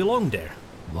like I belonged there.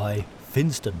 Why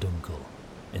Finsterdunkel?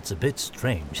 It's a bit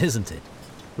strange, isn't it?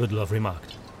 Ludlov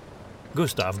remarked.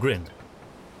 Gustav grinned.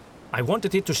 I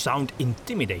wanted it to sound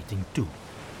intimidating too.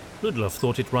 Ludlov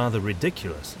thought it rather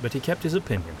ridiculous, but he kept his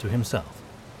opinion to himself.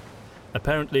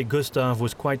 Apparently Gustav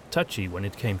was quite touchy when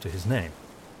it came to his name.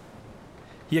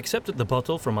 He accepted the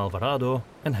bottle from Alvarado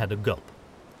and had a gulp.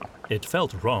 It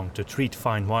felt wrong to treat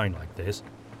fine wine like this,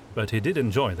 but he did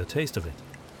enjoy the taste of it.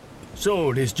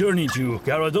 So, this journey to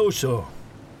Caradoso,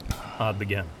 Ard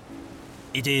began.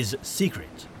 It is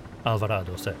secret,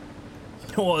 Alvarado said.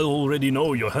 Oh, I already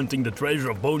know you're hunting the treasure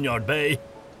of Boneyard Bay,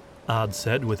 Ard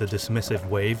said with a dismissive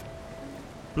wave.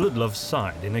 Ludlov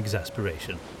sighed in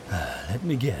exasperation. Let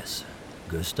me guess.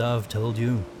 Gustav told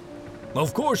you?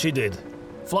 Of course he did.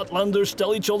 Flatlanders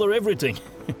tell each other everything.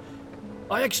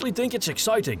 I actually think it's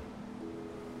exciting.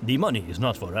 The money is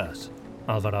not for us,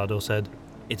 Alvarado said.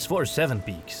 It's for Seven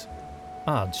Peaks.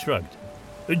 Ard shrugged.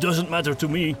 It doesn't matter to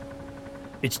me.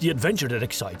 It's the adventure that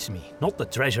excites me, not the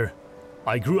treasure.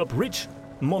 I grew up rich.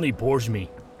 Money bores me.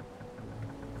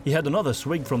 He had another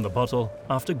swig from the bottle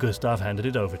after Gustav handed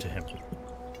it over to him.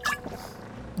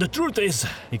 The truth is,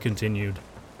 he continued,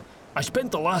 I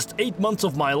spent the last 8 months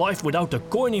of my life without a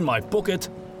coin in my pocket,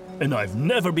 and I've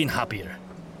never been happier.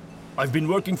 I've been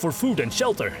working for food and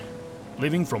shelter,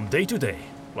 living from day to day,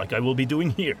 like I will be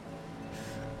doing here.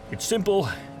 It's simple,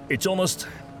 it's honest,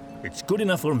 it's good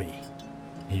enough for me.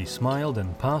 He smiled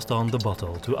and passed on the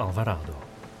bottle to Alvarado.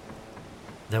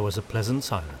 There was a pleasant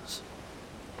silence.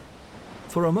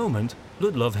 For a moment,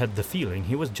 Ludlov had the feeling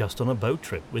he was just on a boat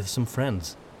trip with some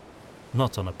friends,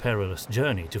 not on a perilous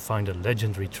journey to find a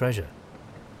legendary treasure.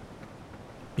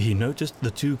 He noticed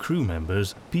the two crew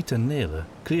members, Piet and Nele,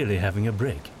 clearly having a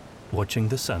break, watching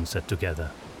the sunset together.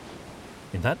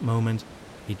 In that moment,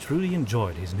 he truly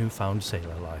enjoyed his newfound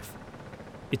sailor life.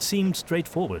 It seemed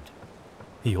straightforward.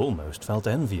 He almost felt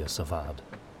envious of Ard.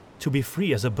 To be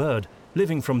free as a bird,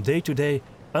 living from day to day,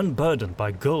 unburdened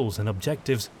by goals and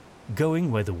objectives,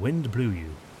 going where the wind blew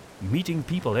you, meeting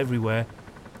people everywhere,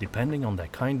 depending on their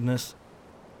kindness.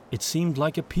 It seemed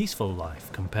like a peaceful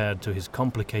life compared to his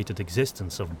complicated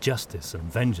existence of justice and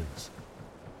vengeance.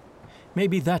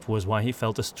 Maybe that was why he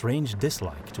felt a strange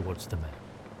dislike towards the man.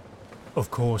 Of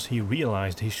course, he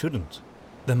realized he shouldn't.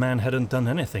 The man hadn't done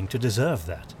anything to deserve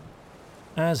that.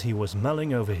 As he was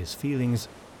mulling over his feelings,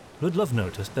 Ludlov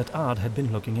noticed that Ard had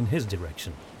been looking in his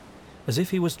direction, as if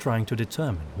he was trying to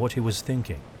determine what he was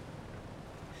thinking.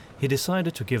 He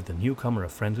decided to give the newcomer a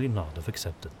friendly nod of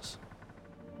acceptance.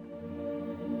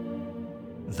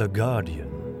 The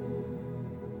Guardian.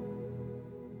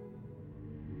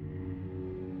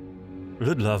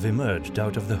 Ludlov emerged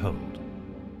out of the hold.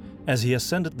 As he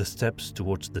ascended the steps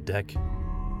towards the deck,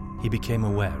 he became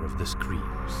aware of the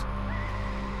screams.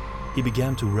 He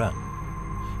began to run,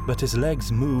 but his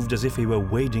legs moved as if he were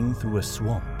wading through a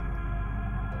swamp.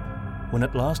 When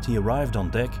at last he arrived on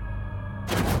deck,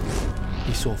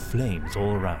 he saw flames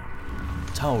all around,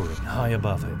 towering high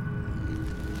above him.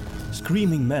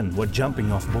 Screaming men were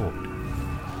jumping off board,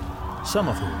 some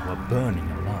of whom were burning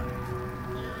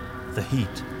alive. The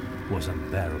heat was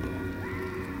unbearable,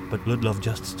 but Ludlov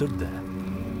just stood there,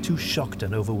 too shocked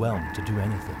and overwhelmed to do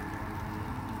anything.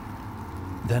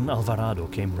 Then Alvarado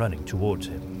came running towards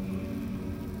him.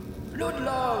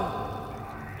 Ludlov!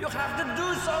 You have to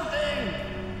do something!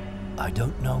 I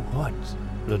don't know what,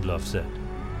 Ludlov said.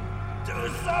 Do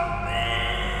something!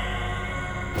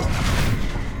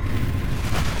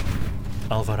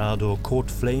 Alvarado caught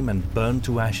flame and burned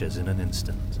to ashes in an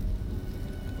instant.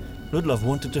 Ludlov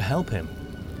wanted to help him,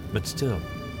 but still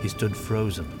he stood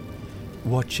frozen,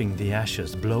 watching the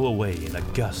ashes blow away in a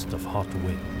gust of hot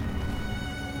wind.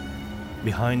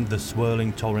 Behind the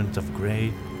swirling torrent of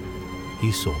grey,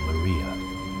 he saw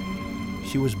Maria.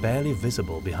 She was barely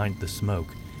visible behind the smoke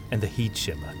and the heat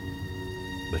shimmer,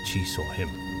 but she saw him.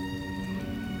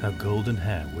 Her golden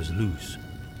hair was loose,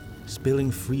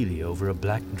 spilling freely over a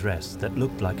black dress that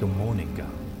looked like a morning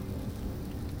gown.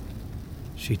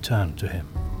 She turned to him,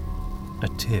 a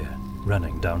tear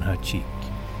running down her cheek.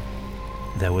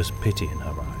 There was pity in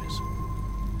her eyes,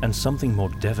 and something more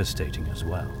devastating as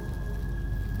well.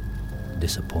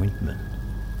 Disappointment.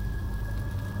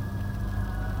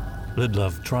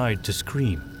 Ludlov tried to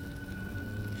scream,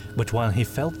 but while he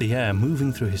felt the air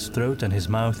moving through his throat and his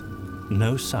mouth,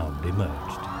 no sound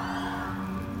emerged.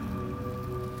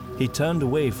 He turned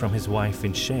away from his wife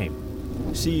in shame,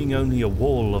 seeing only a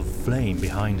wall of flame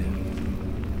behind him.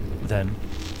 Then,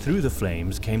 through the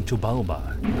flames came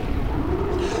Tubalbar,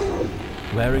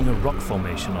 wearing a rock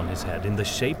formation on his head in the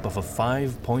shape of a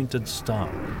 5-pointed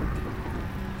star.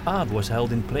 Ard was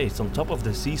held in place on top of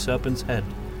the sea serpent's head,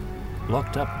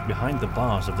 locked up behind the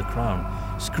bars of the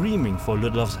crown, screaming for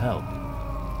Ludlov's help.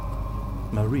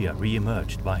 Maria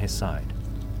re-emerged by his side,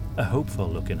 a hopeful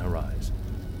look in her eyes.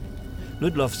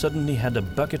 Ludlov suddenly had a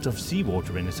bucket of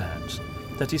seawater in his hands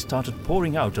that he started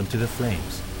pouring out onto the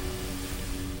flames.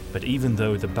 But even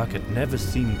though the bucket never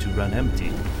seemed to run empty,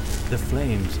 the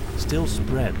flames still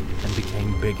spread and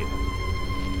became bigger.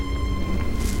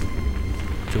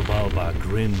 Tubalbar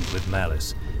grinned with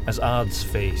malice as Ard's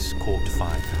face caught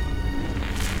fire.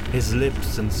 His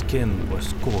lips and skin were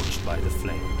scorched by the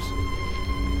flames.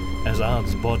 As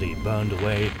Ard's body burned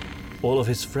away, all of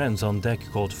his friends on deck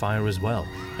caught fire as well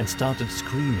and started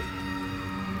screaming.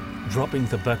 Dropping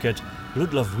the bucket,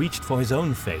 Ludlov reached for his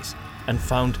own face and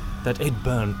found that it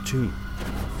burned too.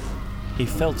 He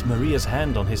felt Maria's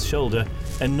hand on his shoulder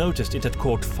and noticed it had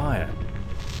caught fire.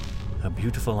 Her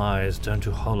beautiful eyes turned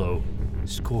to hollow,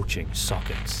 scorching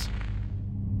sockets.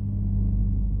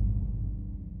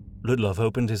 Ludlov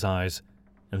opened his eyes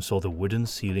and saw the wooden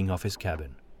ceiling of his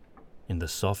cabin in the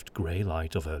soft grey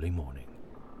light of early morning.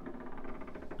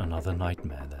 Another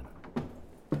nightmare,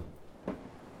 then.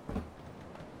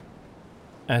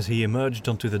 As he emerged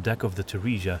onto the deck of the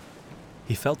Theresia,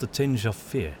 he felt a tinge of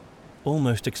fear,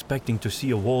 almost expecting to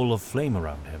see a wall of flame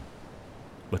around him.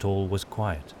 But all was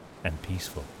quiet and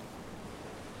peaceful.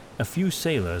 A few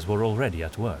sailors were already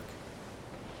at work.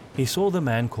 He saw the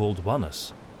man called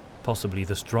Wannes, possibly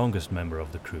the strongest member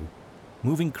of the crew,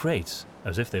 moving crates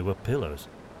as if they were pillows,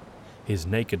 his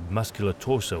naked muscular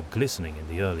torso glistening in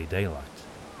the early daylight.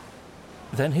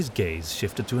 Then his gaze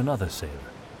shifted to another sailor,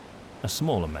 a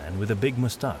smaller man with a big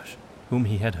moustache, whom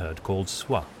he had heard called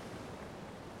Swa.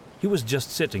 He was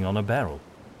just sitting on a barrel,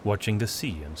 watching the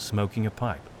sea and smoking a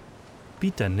pipe.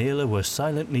 Piet and Nele were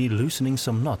silently loosening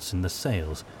some knots in the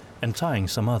sails and tying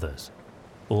some others,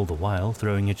 all the while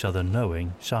throwing each other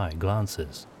knowing, shy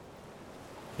glances.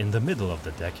 In the middle of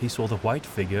the deck he saw the white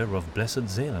figure of Blessed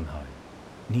Zelenheim,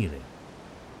 kneeling.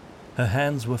 Her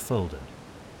hands were folded,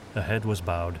 her head was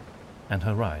bowed, and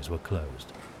her eyes were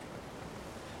closed.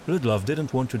 Ludlov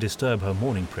didn't want to disturb her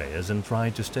morning prayers and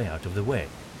tried to stay out of the way.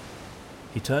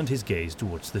 He turned his gaze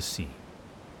towards the sea.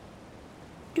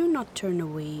 "Do not turn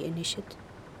away, Initiate,"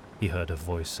 he heard a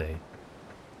voice say.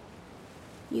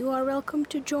 "You are welcome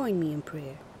to join me in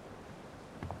prayer."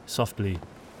 Softly,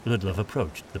 Ludlov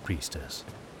approached the priestess.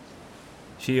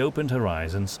 She opened her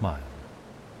eyes and smiled.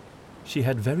 She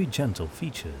had very gentle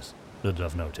features,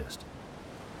 Ludlov noticed,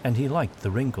 and he liked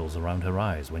the wrinkles around her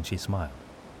eyes when she smiled.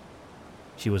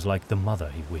 She was like the mother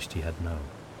he wished he had known.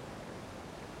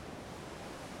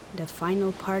 "The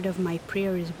final part of my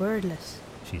prayer is wordless,"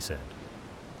 she said.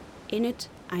 "In it,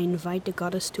 I invite the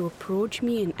goddess to approach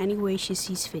me in any way she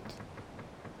sees fit.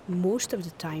 Most of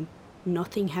the time,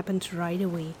 nothing happens right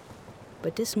away,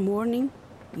 but this morning,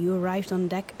 you arrived on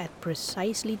deck at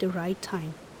precisely the right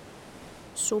time.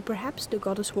 So perhaps the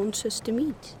goddess wants us to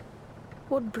meet.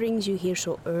 What brings you here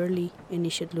so early,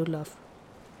 Initiate Ludlov?"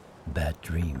 Bad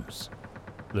dreams,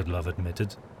 Ludlov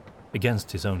admitted,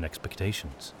 against his own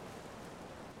expectations.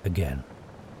 Again.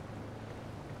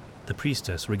 The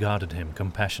priestess regarded him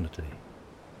compassionately.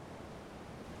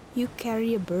 "You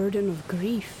carry a burden of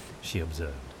grief," she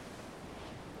observed.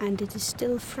 "and it is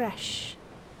still fresh."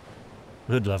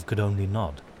 Ludlov could only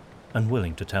nod,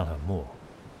 unwilling to tell her more.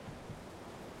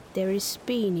 "There is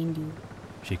pain in you,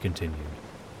 she continued.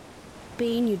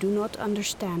 Pain you do not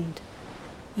understand.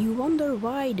 You wonder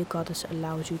why the goddess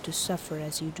allows you to suffer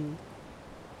as you do."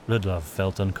 Ludlov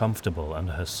felt uncomfortable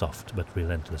under her soft but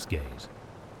relentless gaze.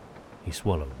 He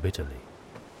swallowed bitterly.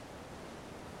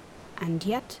 "And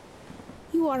yet,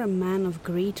 you are a man of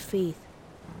great faith,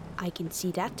 I can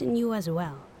see that in you as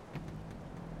well.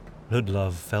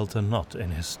 Ludlov felt a knot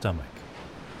in his stomach.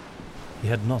 He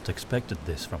had not expected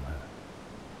this from her.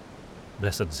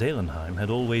 Blessed Zelenheim had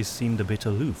always seemed a bit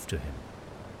aloof to him,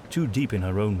 too deep in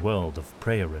her own world of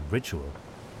prayer and ritual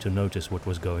to notice what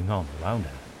was going on around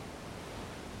her.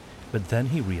 But then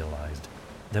he realized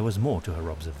there was more to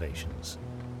her observations.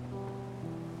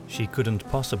 She couldn't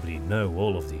possibly know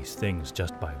all of these things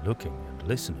just by looking and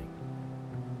listening.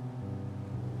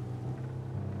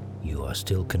 You are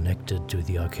still connected to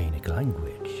the arcanic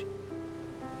language,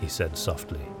 he said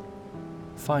softly.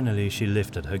 Finally, she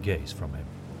lifted her gaze from him.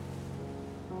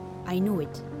 I know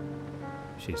it,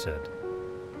 she said.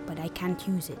 but I can't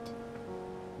use it.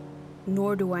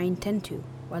 Nor do I intend to,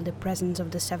 while the presence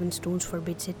of the Seven Stones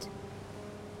forbids it.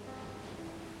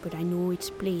 But I know its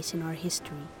place in our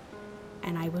history,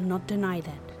 and I will not deny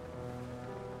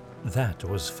that. That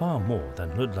was far more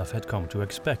than Ludlov had come to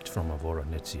expect from a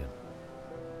Voronitzian.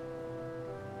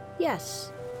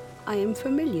 Yes, I am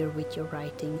familiar with your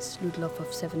writings, Ludlov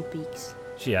of Seven Peaks,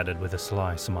 she added with a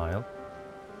sly smile.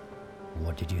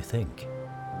 What did you think?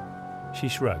 She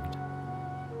shrugged.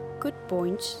 Good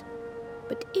points,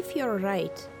 but if you're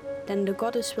right, then the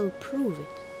goddess will prove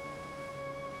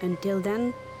it. Until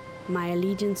then, my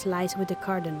allegiance lies with the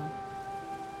cardinal.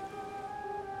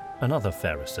 Another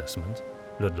fair assessment,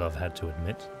 Ludlov had to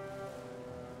admit.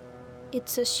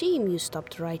 It's a shame you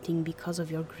stopped writing because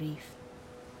of your grief,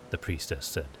 the priestess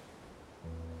said.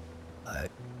 I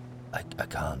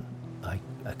can't.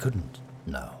 I couldn't,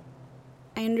 no.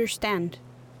 I understand.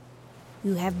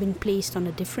 You have been placed on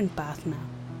a different path now.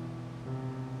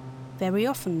 Very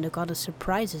often the goddess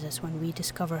surprises us when we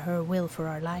discover her will for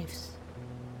our lives.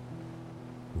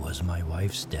 Was my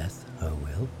wife's death her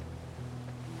will?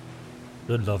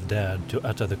 Ludlov dared to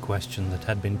utter the question that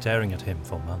had been tearing at him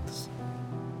for months.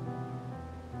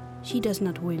 She does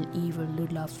not will evil,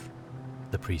 Ludlov,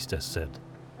 the priestess said.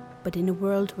 But in a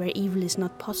world where evil is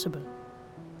not possible,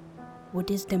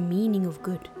 what is the meaning of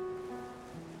good?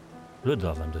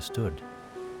 Ludlov understood.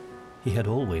 He had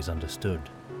always understood,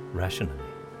 rationally.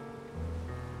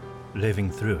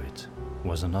 Living through it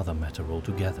was another matter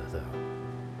altogether, though.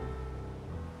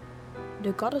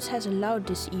 The goddess has allowed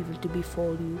this evil to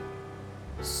befall you,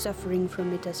 suffering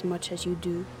from it as much as you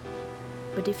do.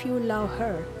 But if you allow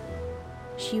her,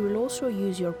 she will also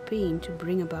use your pain to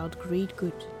bring about great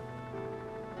good.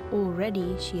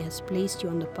 Already she has placed you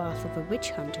on the path of a witch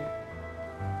hunter.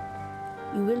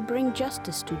 You will bring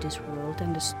justice to this world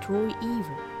and destroy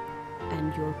evil,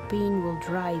 and your pain will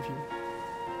drive you.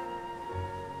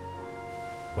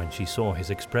 When she saw his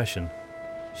expression,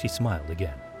 she smiled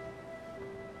again.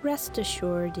 Rest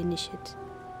assured, Initiate,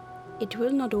 it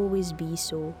will not always be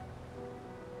so.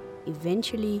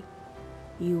 Eventually,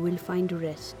 you will find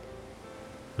rest.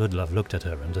 Ludlov looked at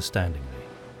her understandingly.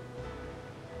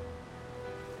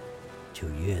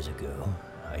 2 years ago,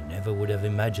 I never would have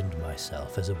imagined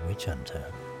myself as a witch hunter,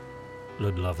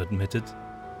 Ludlov admitted.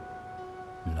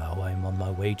 Now I'm on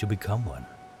my way to become one.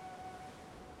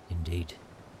 Indeed,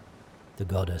 the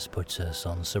goddess puts us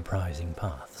on surprising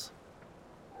paths.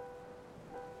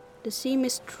 The same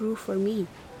is true for me,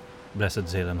 Blessed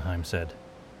Zelenheim said.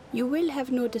 You will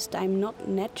have noticed I'm not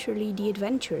naturally the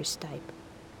adventurous type.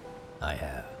 I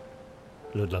have,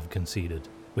 Ludlov conceded,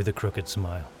 with a crooked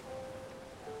smile.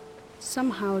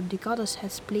 Somehow the goddess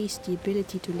has placed the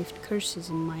ability to lift curses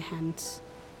in my hands.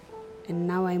 And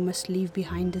now I must leave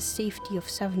behind the safety of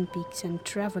Seven Peaks and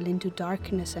travel into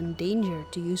darkness and danger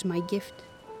to use my gift.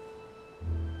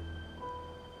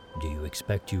 Do you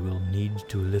expect you will need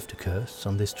to lift a curse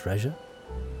on this treasure?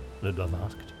 Ludlov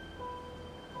asked.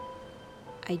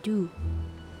 I do.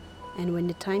 And when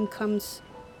the time comes,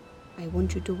 I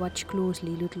want you to watch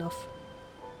closely, Ludlov.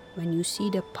 When you see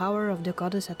the power of the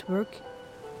goddess at work,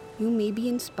 you may be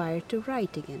inspired to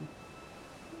write again.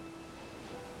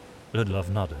 Ludlov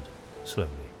nodded,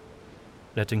 slowly,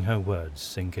 letting her words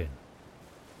sink in.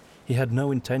 He had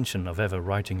no intention of ever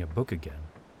writing a book again,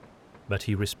 but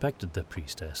he respected the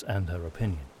priestess and her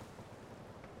opinion.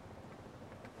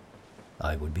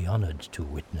 I would be honored to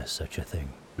witness such a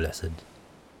thing, Blessed,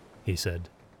 he said.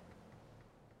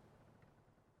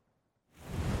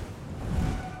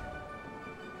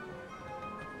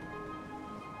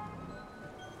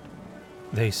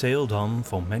 They sailed on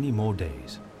for many more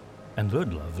days, and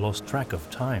Ludlov lost track of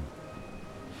time.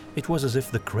 It was as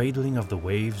if the cradling of the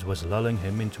waves was lulling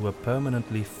him into a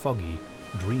permanently foggy,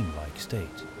 dreamlike state.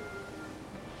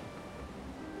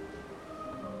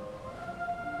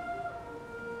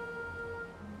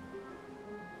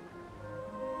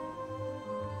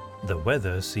 The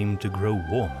weather seemed to grow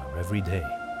warmer every day.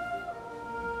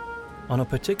 On a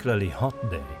particularly hot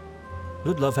day,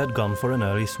 Ludlov had gone for an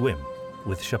early swim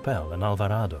with Chapelle and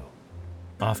Alvarado.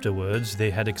 Afterwards,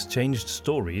 they had exchanged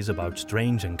stories about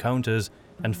strange encounters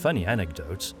and funny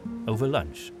anecdotes over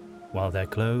lunch, while their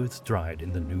clothes dried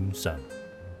in the noon sun.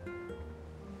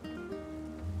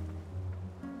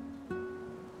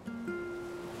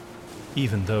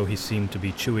 Even though he seemed to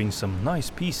be chewing some nice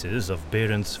pieces of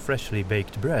Berend's freshly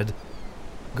baked bread,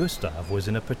 Gustav was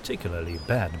in a particularly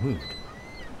bad mood,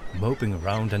 moping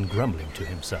around and grumbling to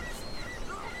himself.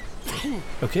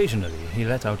 Occasionally, he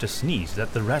let out a sneeze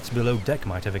that the rats below deck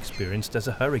might have experienced as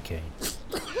a hurricane.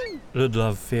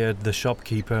 Ludlov feared the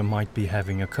shopkeeper might be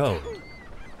having a cold.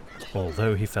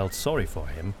 Although he felt sorry for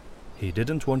him, he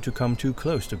didn't want to come too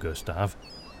close to Gustav,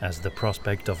 as the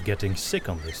prospect of getting sick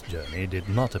on this journey did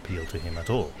not appeal to him at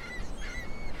all.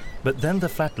 But then the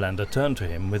Flatlander turned to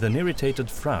him with an irritated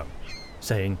frown,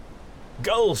 saying,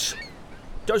 Gulls!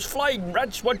 Those flying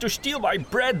rats want to steal my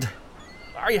bread!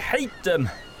 I hate them!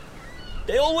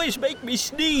 They always make me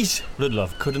sneeze!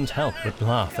 Ludlov couldn't help but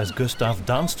laugh as Gustav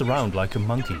danced around like a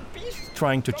monkey,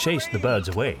 trying to chase the birds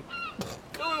away.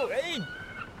 Go away!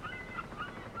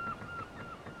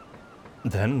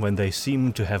 Then, when they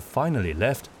seemed to have finally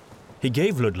left, he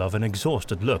gave Ludlov an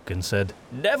exhausted look and said,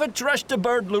 Never trust a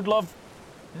bird, Ludlov!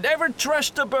 Never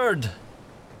trust a bird!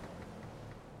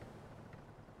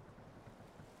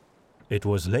 It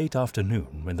was late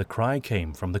afternoon when the cry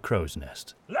came from the crow's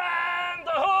nest. Land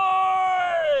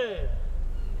ahoy!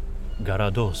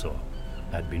 Garadoso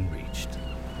had been reached.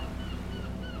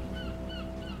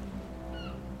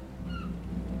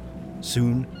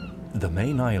 Soon, the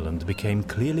main island became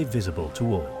clearly visible to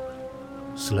all,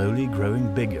 slowly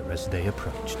growing bigger as they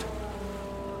approached.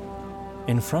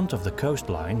 In front of the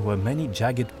coastline were many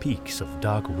jagged peaks of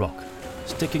dark rock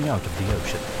sticking out of the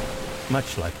ocean,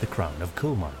 much like the crown of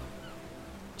Kulmar.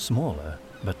 Smaller,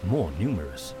 but more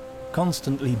numerous,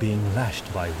 constantly being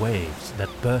lashed by waves that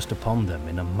burst upon them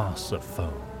in a mass of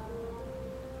foam.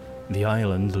 The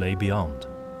island lay beyond,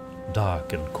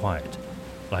 dark and quiet,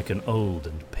 like an old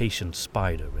and patient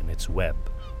spider in its web.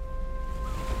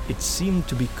 It seemed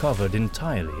to be covered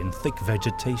entirely in thick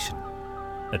vegetation,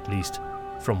 at least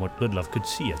from what Ludlov could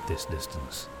see at this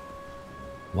distance.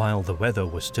 While the weather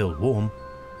was still warm,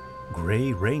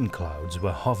 grey rain clouds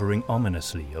were hovering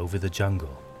ominously over the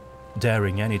jungle,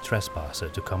 daring any trespasser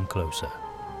to come closer.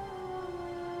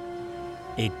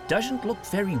 It doesn't look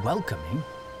very welcoming,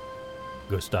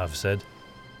 Gustav said.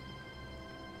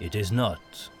 It is not,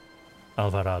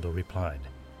 Alvarado replied,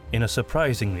 in a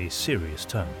surprisingly serious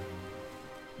tone.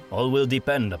 All will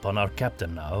depend upon our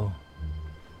captain now.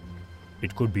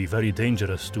 It could be very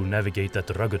dangerous to navigate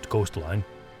that rugged coastline,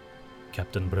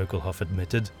 Captain Brökelhoff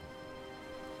admitted.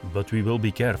 But we will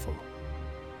be careful.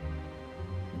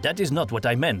 That is not what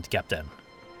I meant, Captain,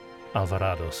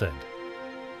 Alvarado said.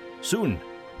 Soon,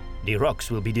 the rocks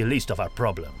will be the least of our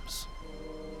problems.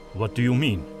 What do you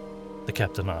mean? The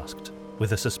captain asked,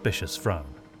 with a suspicious frown.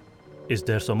 Is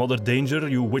there some other danger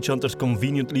you witch hunters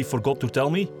conveniently forgot to tell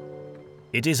me?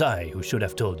 It is I who should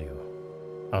have told you,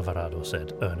 Alvarado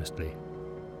said earnestly.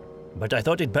 But I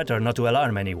thought it better not to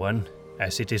alarm anyone,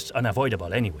 as it is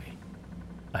unavoidable anyway.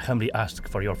 I humbly ask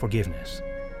for your forgiveness.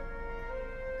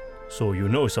 So you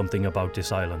know something about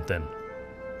this island then?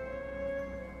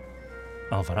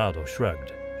 Alvarado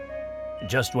shrugged.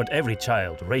 Just what every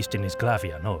child raised in his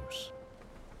Glavia knows,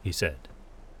 he said.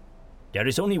 There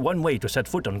is only one way to set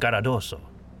foot on Garadoso.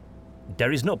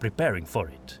 There is no preparing for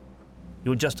it.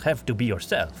 You just have to be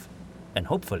yourself, and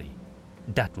hopefully,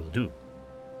 that will do.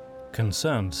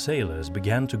 Concerned sailors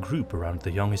began to group around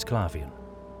the young Esclavian.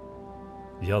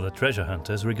 The other treasure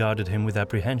hunters regarded him with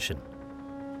apprehension.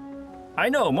 I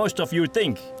know most of you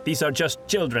think these are just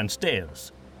children's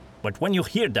tales, but when you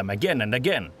hear them again and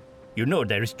again, you know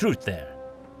there is truth there.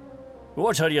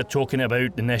 What are you talking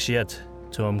about, Initiate?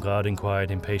 Tomgard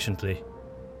inquired impatiently.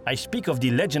 I speak of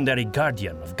the legendary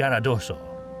guardian of Garadoso,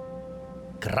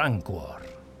 Grankor.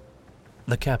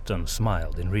 The captain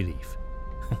smiled in relief.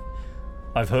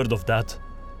 I've heard of that.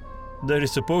 There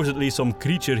is supposedly some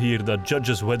creature here that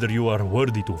judges whether you are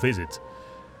worthy to visit.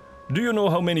 Do you know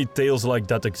how many tales like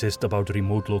that exist about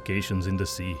remote locations in the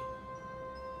sea?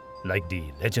 Like the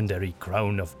legendary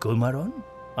crown of Kulmaron?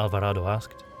 Alvarado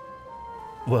asked.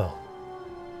 Well,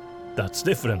 that's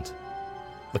different,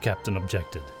 the captain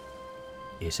objected.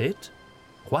 Is it?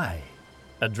 Why?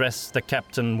 Address the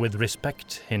captain with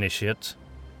respect, Initiate,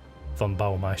 von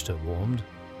Baumeister warned.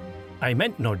 I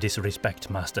meant no disrespect,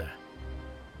 Master.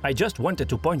 I just wanted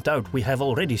to point out we have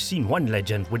already seen one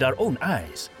legend with our own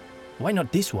eyes. Why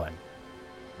not this one?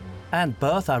 And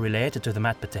both are related to the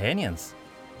Matpetanians.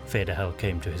 Federhel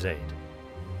came to his aid.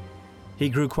 He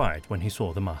grew quiet when he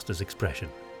saw the master's expression.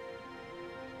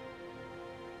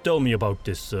 "Tell me about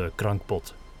this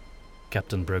crankpot,"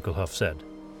 Captain Brokilhoff said.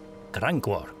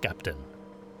 Crankwar, Captain,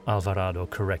 Alvarado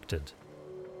corrected.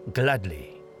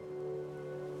 Gladly.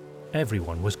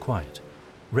 Everyone was quiet,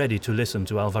 ready to listen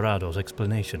to Alvarado's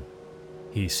explanation.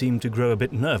 He seemed to grow a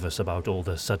bit nervous about all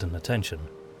the sudden attention,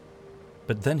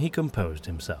 but then he composed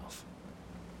himself.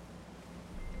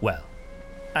 Well,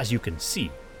 as you can see,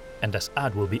 and as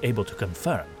Ad will be able to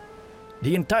confirm,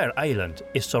 the entire island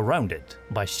is surrounded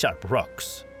by sharp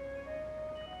rocks.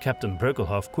 Captain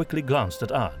Brokilhoff quickly glanced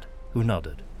at Ad, who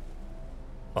nodded.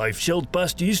 "I've sailed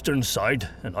past the eastern side,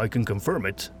 and I can confirm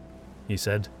it," he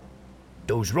said.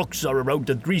 "Those rocks are around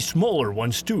the 3 smaller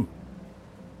ones too."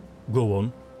 "Go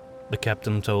on," the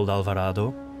captain told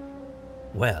Alvarado.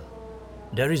 "Well,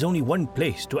 there is only one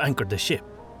place to anchor the ship,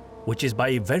 which is by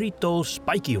a very tall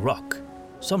spiky rock,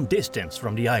 some distance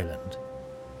from the island.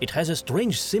 It has a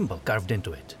strange symbol carved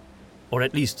into it, or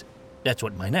at least that's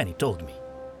what my nanny told me.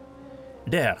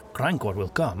 There, Crankor will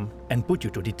come and put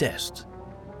you to the test.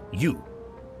 You,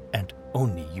 and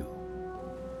only you,"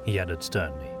 he added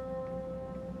sternly.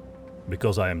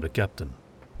 "Because I am the captain,"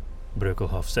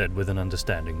 Brokilhoff said with an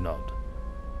understanding nod.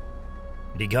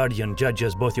 "The Guardian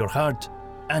judges both your heart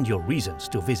and your reasons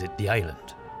to visit the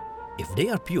island. If they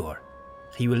are pure,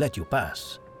 he will let you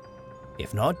pass.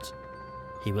 If not,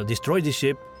 he will destroy the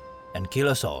ship and kill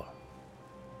us all."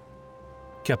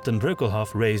 Captain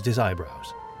Brokilhoff raised his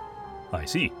eyebrows. "I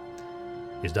see.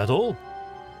 Is that all?"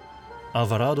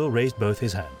 Alvarado raised both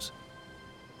his hands.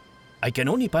 "I can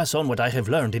only pass on what I have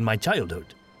learned in my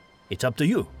childhood. It's up to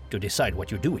you to decide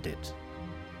what you do with it."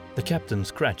 The captain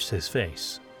scratched his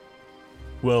face.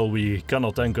 "Well, we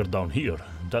cannot anchor down here.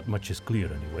 That much is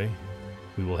clear anyway.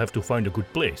 We will have to find a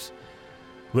good place.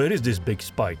 Where is this big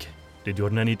spike? Did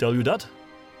your nanny tell you that?"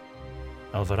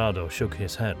 Alvarado shook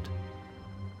his head.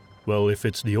 "Well, if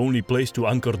it's the only place to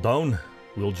anchor down,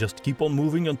 we'll just keep on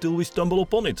moving until we stumble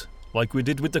upon it, like we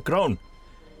did with the Crown.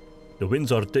 The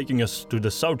winds are taking us to the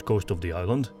south coast of the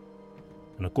island,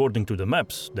 and according to the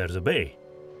maps, there's a bay.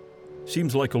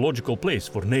 Seems like a logical place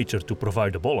for nature to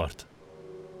provide a bollard."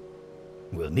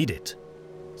 "We'll need it,"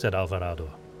 said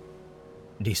Alvarado.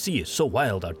 "The sea is so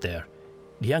wild out there,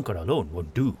 the anchor alone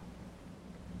won't do."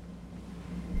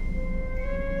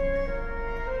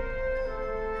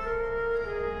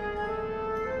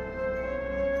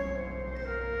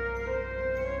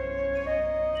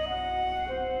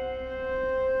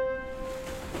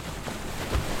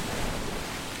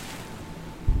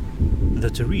 The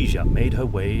Theresia made her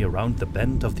way around the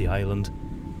bend of the island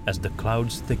as the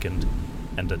clouds thickened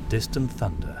and a distant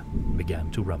thunder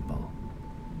began to rumble.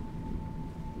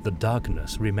 The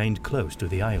darkness remained close to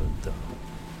the island, though.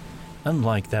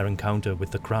 Unlike their encounter with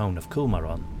the crown of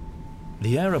Kulmaron,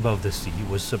 the air above the sea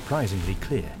was surprisingly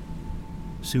clear.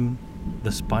 Soon,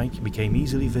 the spike became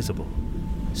easily visible,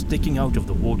 sticking out of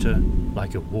the water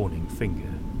like a warning finger.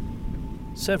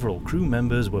 Several crew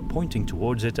members were pointing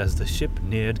towards it as the ship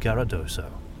neared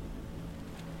Garadoso.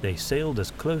 They sailed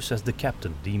as close as the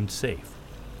captain deemed safe.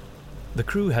 The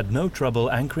crew had no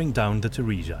trouble anchoring down the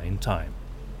Theresia in time,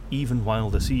 even while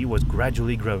the sea was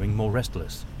gradually growing more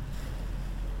restless.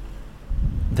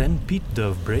 Then Pete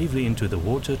dove bravely into the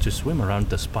water to swim around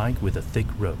the spike with a thick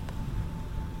rope.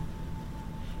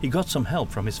 He got some help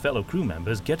from his fellow crew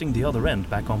members getting the other end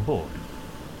back on board.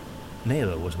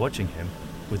 Naylor was watching him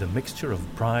with a mixture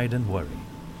of pride and worry.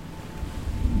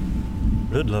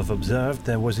 Ludlov observed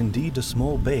there was indeed a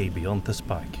small bay beyond the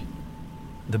spike.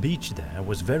 The beach there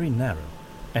was very narrow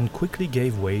and quickly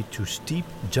gave way to steep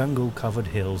jungle-covered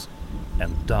hills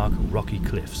and dark rocky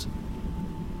cliffs.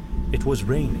 It was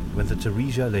raining when the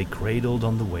Theresia lay cradled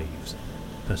on the waves,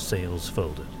 her sails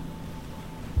folded.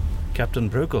 Captain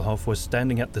Brokilhoff was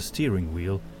standing at the steering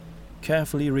wheel,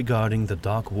 carefully regarding the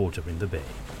dark water in the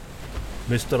bay.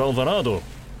 "Mr. Alvarado,"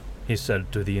 he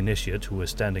said to the initiate who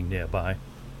was standing nearby,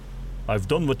 "I've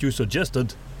done what you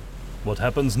suggested. What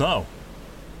happens now?"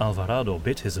 Alvarado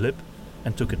bit his lip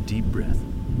and took a deep breath.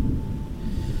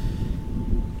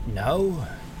 "Now,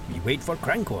 we wait for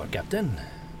Crankor, Captain."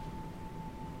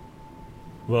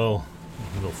 "Well,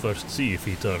 we'll first see if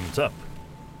he turns up,"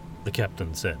 the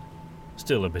captain said,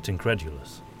 still a bit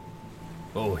incredulous.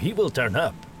 "Oh, he will turn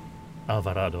up,"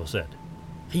 Alvarado said.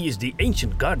 "He is the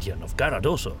ancient guardian of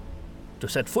Garadoso. To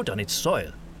set foot on its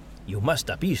soil, you must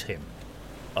appease him.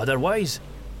 Otherwise,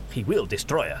 he will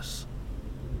destroy us."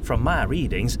 "From my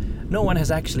readings, no one has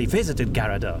actually visited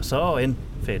Garadoso in..."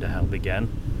 Federhel began,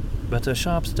 but a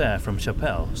sharp stare from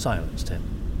Chappelle silenced him.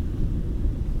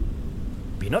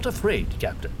 "Be not afraid,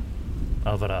 Captain,"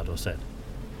 Alvarado said.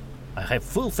 "I have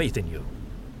full faith in you.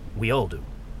 We all do.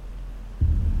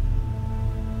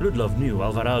 Ludlov knew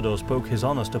Alvarado spoke his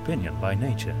honest opinion by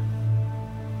nature.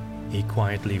 He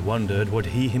quietly wondered what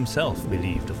he himself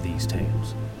believed of these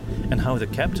tales, and how the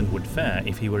captain would fare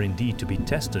if he were indeed to be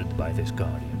tested by this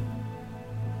guardian.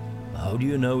 How do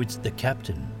you know it's the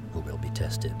captain who will be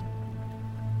tested?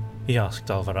 He asked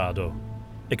Alvarado,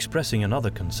 expressing another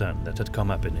concern that had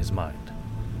come up in his mind.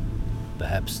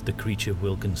 Perhaps the creature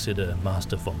will consider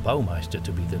Master von Baumeister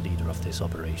to be the leader of this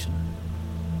operation.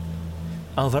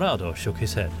 Alvarado shook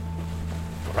his head.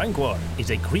 Francois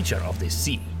is a creature of the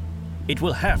sea. It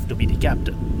will have to be the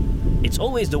captain. It's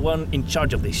always the one in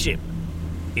charge of the ship.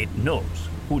 It knows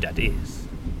who that is.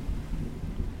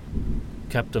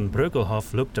 Captain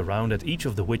Brökelhoff looked around at each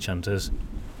of the witch hunters,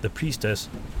 the priestess,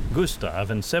 Gustav,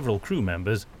 and several crew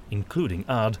members, including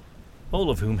Ad, all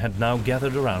of whom had now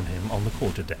gathered around him on the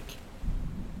quarterdeck.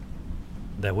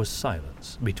 There was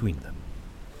silence between them,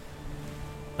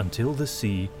 until the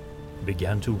sea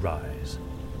began to rise,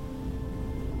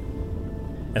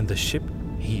 and the ship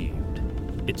heaved,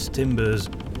 its timbers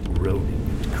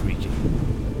groaning and creaking.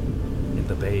 In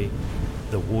the bay,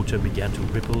 the water began to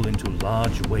ripple into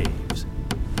large waves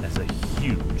as a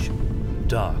huge,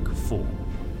 dark form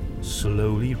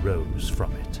slowly rose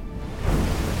from it,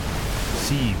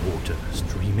 sea water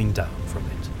streaming down from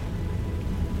it.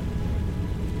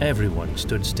 Everyone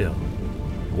stood still,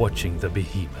 watching the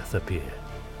behemoth appear.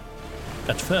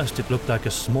 At first it looked like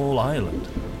a small island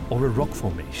or a rock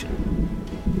formation.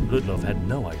 Ludlov had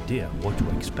no idea what to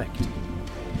expect.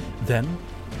 Then,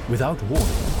 without warning,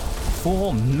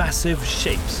 4 massive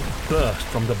shapes burst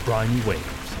from the briny waves.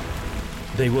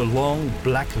 They were long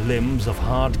black limbs of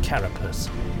hard carapace,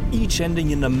 each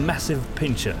ending in a massive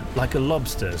pincher like a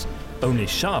lobster's, only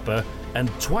sharper and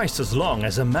twice as long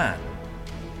as a man.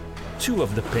 2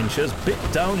 of the pinchers bit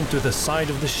down into the side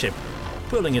of the ship,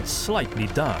 pulling it slightly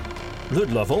down.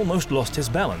 Ludlov almost lost his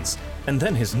balance, and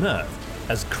then his nerve,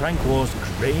 as Crankwar's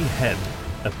grey head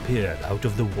appeared out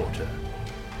of the water.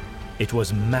 It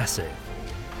was massive,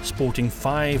 sporting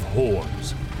 5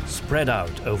 horns spread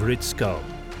out over its skull,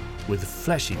 with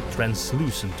fleshy,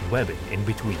 translucent webbing in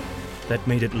between that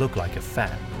made it look like a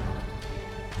fan.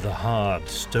 The hard,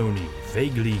 stony,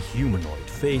 vaguely humanoid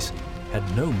face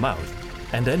had no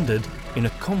mouth and ended in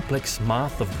a complex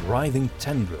mass of writhing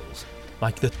tendrils,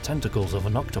 like the tentacles of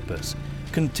an octopus,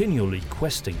 continually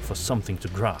questing for something to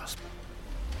grasp.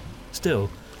 Still,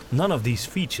 none of these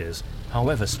features,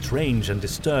 however strange and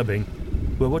disturbing,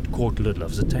 were what caught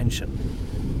Ludlov's attention.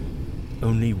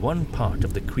 Only one part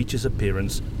of the creature's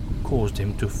appearance caused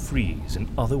him to freeze in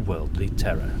otherworldly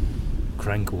terror.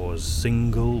 Crankwar's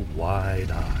single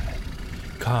wide eye,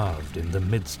 carved in the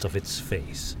midst of its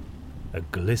face, a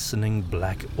glistening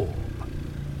black orb,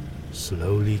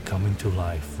 slowly coming to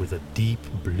life with a deep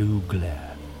blue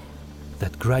glare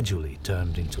that gradually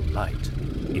turned into light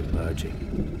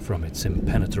emerging from its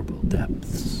impenetrable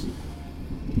depths.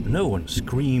 No one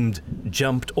screamed,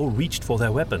 jumped, or reached for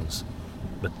their weapons,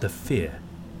 but the fear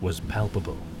was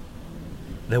palpable.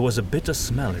 There was a bitter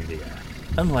smell in the air,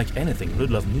 unlike anything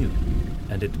Ludlov knew,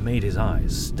 and it made his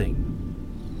eyes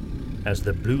sting. As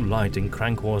the blue light in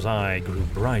Crankwar's eye grew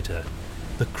brighter,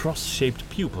 the cross-shaped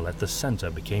pupil at the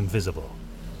center became visible,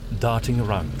 darting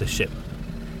around the ship,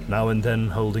 now and then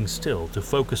holding still to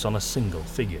focus on a single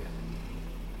figure.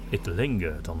 It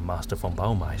lingered on Master von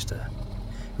Baumeister,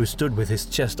 who stood with his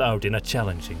chest out in a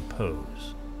challenging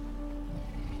pose.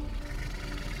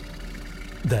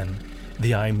 Then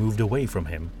the eye moved away from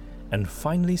him and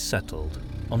finally settled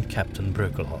on Captain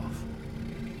Brökelhoff.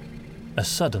 A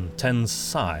sudden tense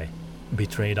sigh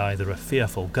betrayed either a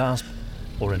fearful gasp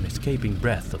or an escaping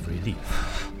breath of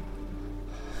relief.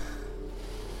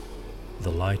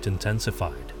 The light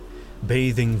intensified,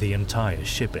 bathing the entire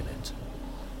ship in it.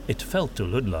 It felt to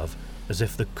Ludlov as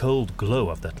if the cold glow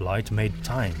of that light made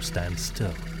time stand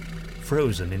still,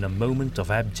 frozen in a moment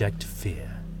of abject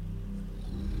fear.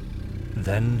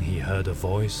 Then he heard a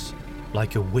voice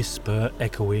like a whisper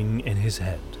echoing in his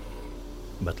head,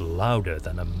 but louder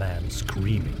than a man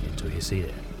screaming into his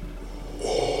ear.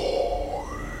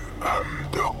 I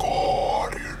am the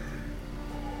guardian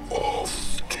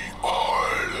of the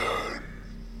island.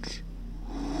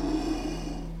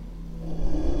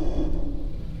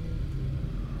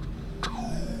 Do you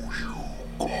come with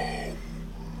honor?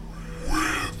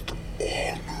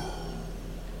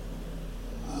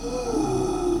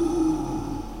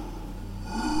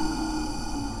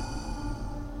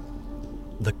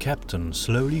 The captain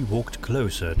slowly walked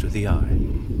closer to the eye,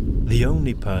 the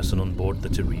only person on board the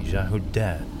Theresia who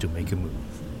dared to make a move.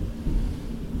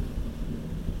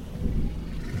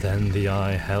 Then the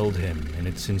eye held him in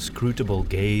its inscrutable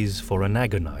gaze for an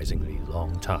agonizingly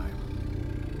long time.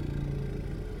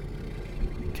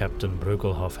 Captain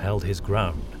Brökelhoff held his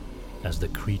ground as the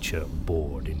creature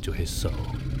bored into his soul.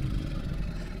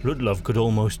 Ludlov could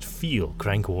almost feel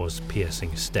Crankwar's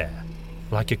piercing stare,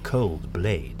 like a cold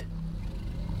blade.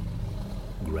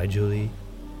 Gradually,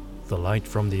 the light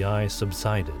from the eye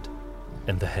subsided,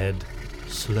 and the head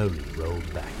slowly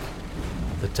rolled back,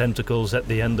 the tentacles at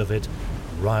the end of it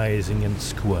rising and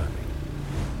squirming,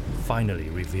 finally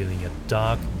revealing a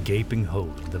dark, gaping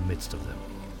hole in the midst of them.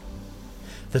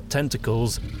 The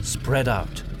tentacles spread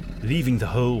out, leaving the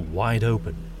hole wide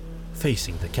open,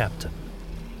 facing the captain.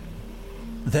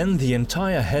 Then the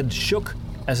entire head shook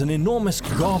as an enormous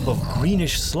gob of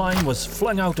greenish slime was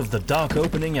flung out of the dark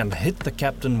opening and hit the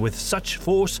captain with such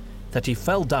force that he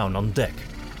fell down on deck.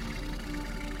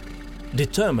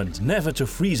 Determined never to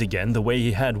freeze again the way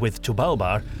he had with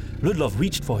Tubalbar, Ludlov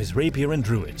reached for his rapier and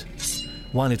drew it.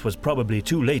 While it was probably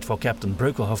too late for Captain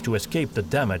Brökelhoff to escape the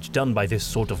damage done by this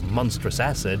sort of monstrous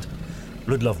acid,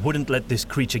 Ludlov wouldn't let this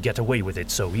creature get away with it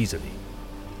so easily.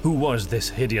 Who was this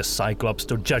hideous Cyclops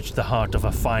to judge the heart of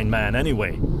a fine man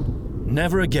anyway?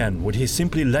 Never again would he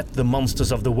simply let the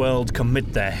monsters of the world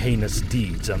commit their heinous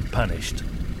deeds unpunished.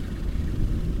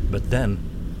 But then,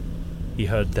 he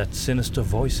heard that sinister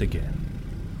voice again.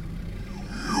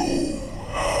 You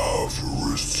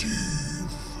have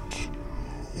received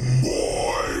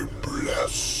my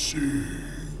blessing.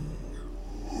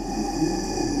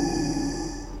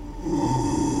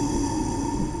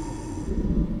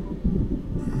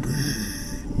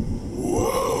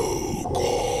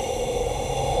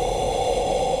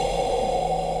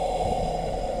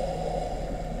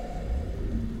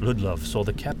 Ludlov saw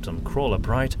the captain crawl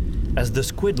upright as the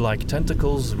squid-like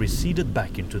tentacles receded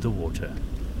back into the water.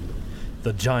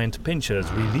 The giant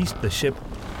pinchers released the ship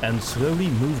and slowly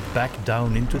moved back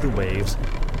down into the waves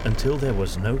until there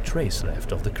was no trace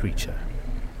left of the creature.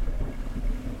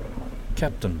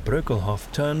 Captain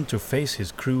Brökelhoff turned to face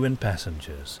his crew and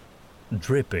passengers,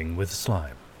 dripping with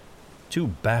slime, too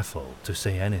baffled to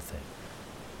say anything.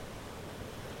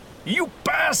 You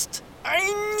passed! I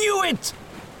knew it!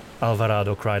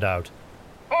 Alvarado cried out.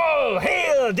 All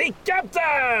hail the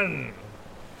captain!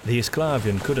 The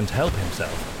Esclavian couldn't help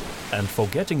himself, and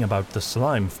forgetting about the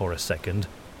slime for a second,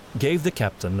 gave the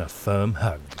captain a firm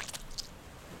hug.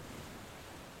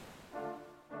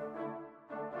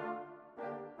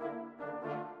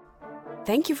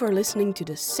 Thank you for listening to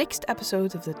the 6th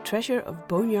episode of The Treasure of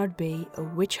Boneyard Bay, a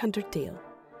Witch Hunter Tale.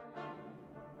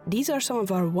 These are some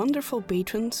of our wonderful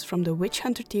patrons from the Witch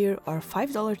Hunter tier or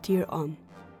 $5 tier on.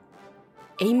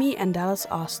 Amy and Dallas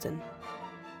Austin,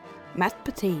 Matt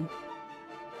Patain,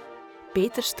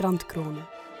 Peter Strandkrone,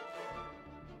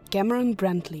 Cameron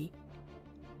Brantley,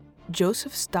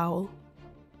 Joseph Stowell,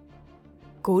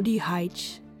 Cody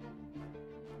Heitch,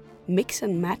 Mix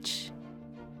and Match,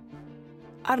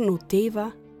 Arno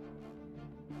Teva,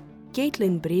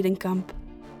 Caitlin Bredenkamp,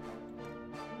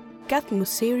 Kat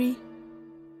Musseri,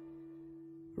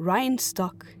 Ryan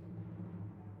Stock,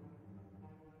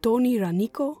 Tony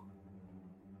Ranico,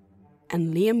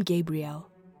 and Liam Gabriel.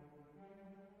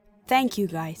 Thank you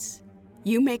guys.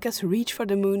 You make us reach for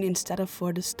the moon instead of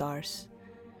for the stars.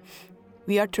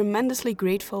 We are tremendously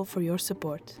grateful for your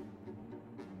support.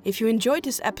 If you enjoyed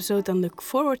this episode and look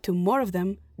forward to more of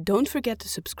them, don't forget to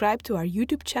subscribe to our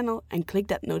YouTube channel and click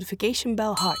that notification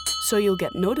bell hard so you'll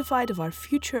get notified of our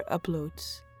future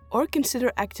uploads. Or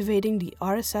consider activating the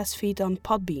RSS feed on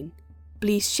Podbean.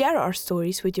 Please share our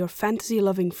stories with your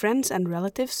fantasy-loving friends and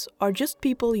relatives or just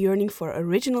people yearning for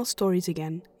original stories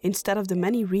again, instead of the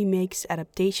many remakes,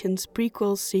 adaptations,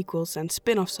 prequels, sequels and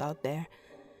spin-offs out there.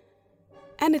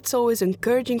 And it's always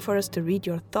encouraging for us to read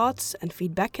your thoughts and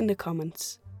feedback in the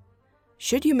comments.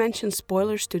 Should you mention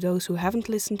spoilers to those who haven't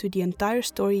listened to the entire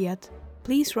story yet,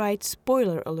 please write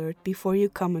spoiler alert before you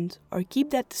comment or keep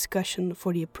that discussion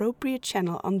for the appropriate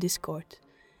channel on Discord.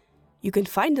 You can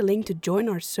find the link to join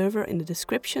our server in the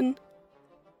description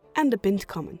and the pinned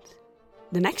comment.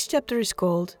 The next chapter is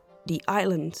called The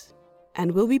Island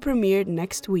and will be premiered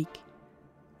next week.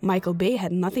 Michael Bay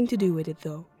had nothing to do with it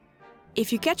though.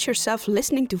 If you catch yourself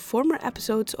listening to former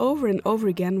episodes over and over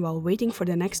again while waiting for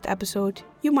the next episode,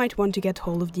 you might want to get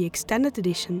hold of the extended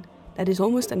edition that is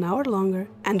almost an hour longer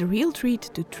and a real treat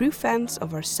to true fans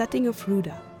of our setting of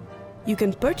Ruda. You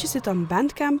can purchase it on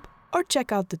Bandcamp or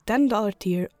check out the $10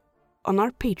 tier on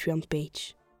our Patreon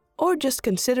page. Or just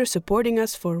consider supporting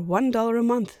us for $1 a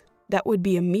month. That would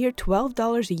be a mere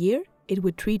 $12 a year. It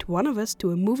would treat one of us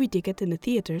to a movie ticket in the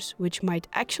theaters, which might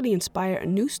actually inspire a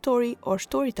new story or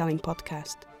storytelling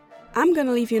podcast. I'm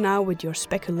gonna leave you now with your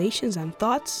speculations and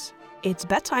thoughts. It's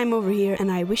bedtime over here,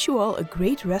 and I wish you all a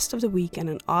great rest of the week and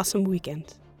an awesome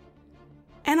weekend.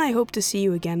 And I hope to see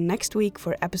you again next week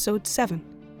for episode 7.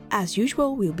 As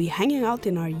usual, we'll be hanging out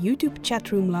in our YouTube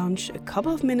chat room lounge a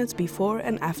couple of minutes before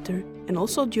and after, and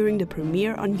also during the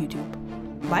premiere on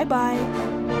YouTube. Bye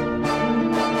bye!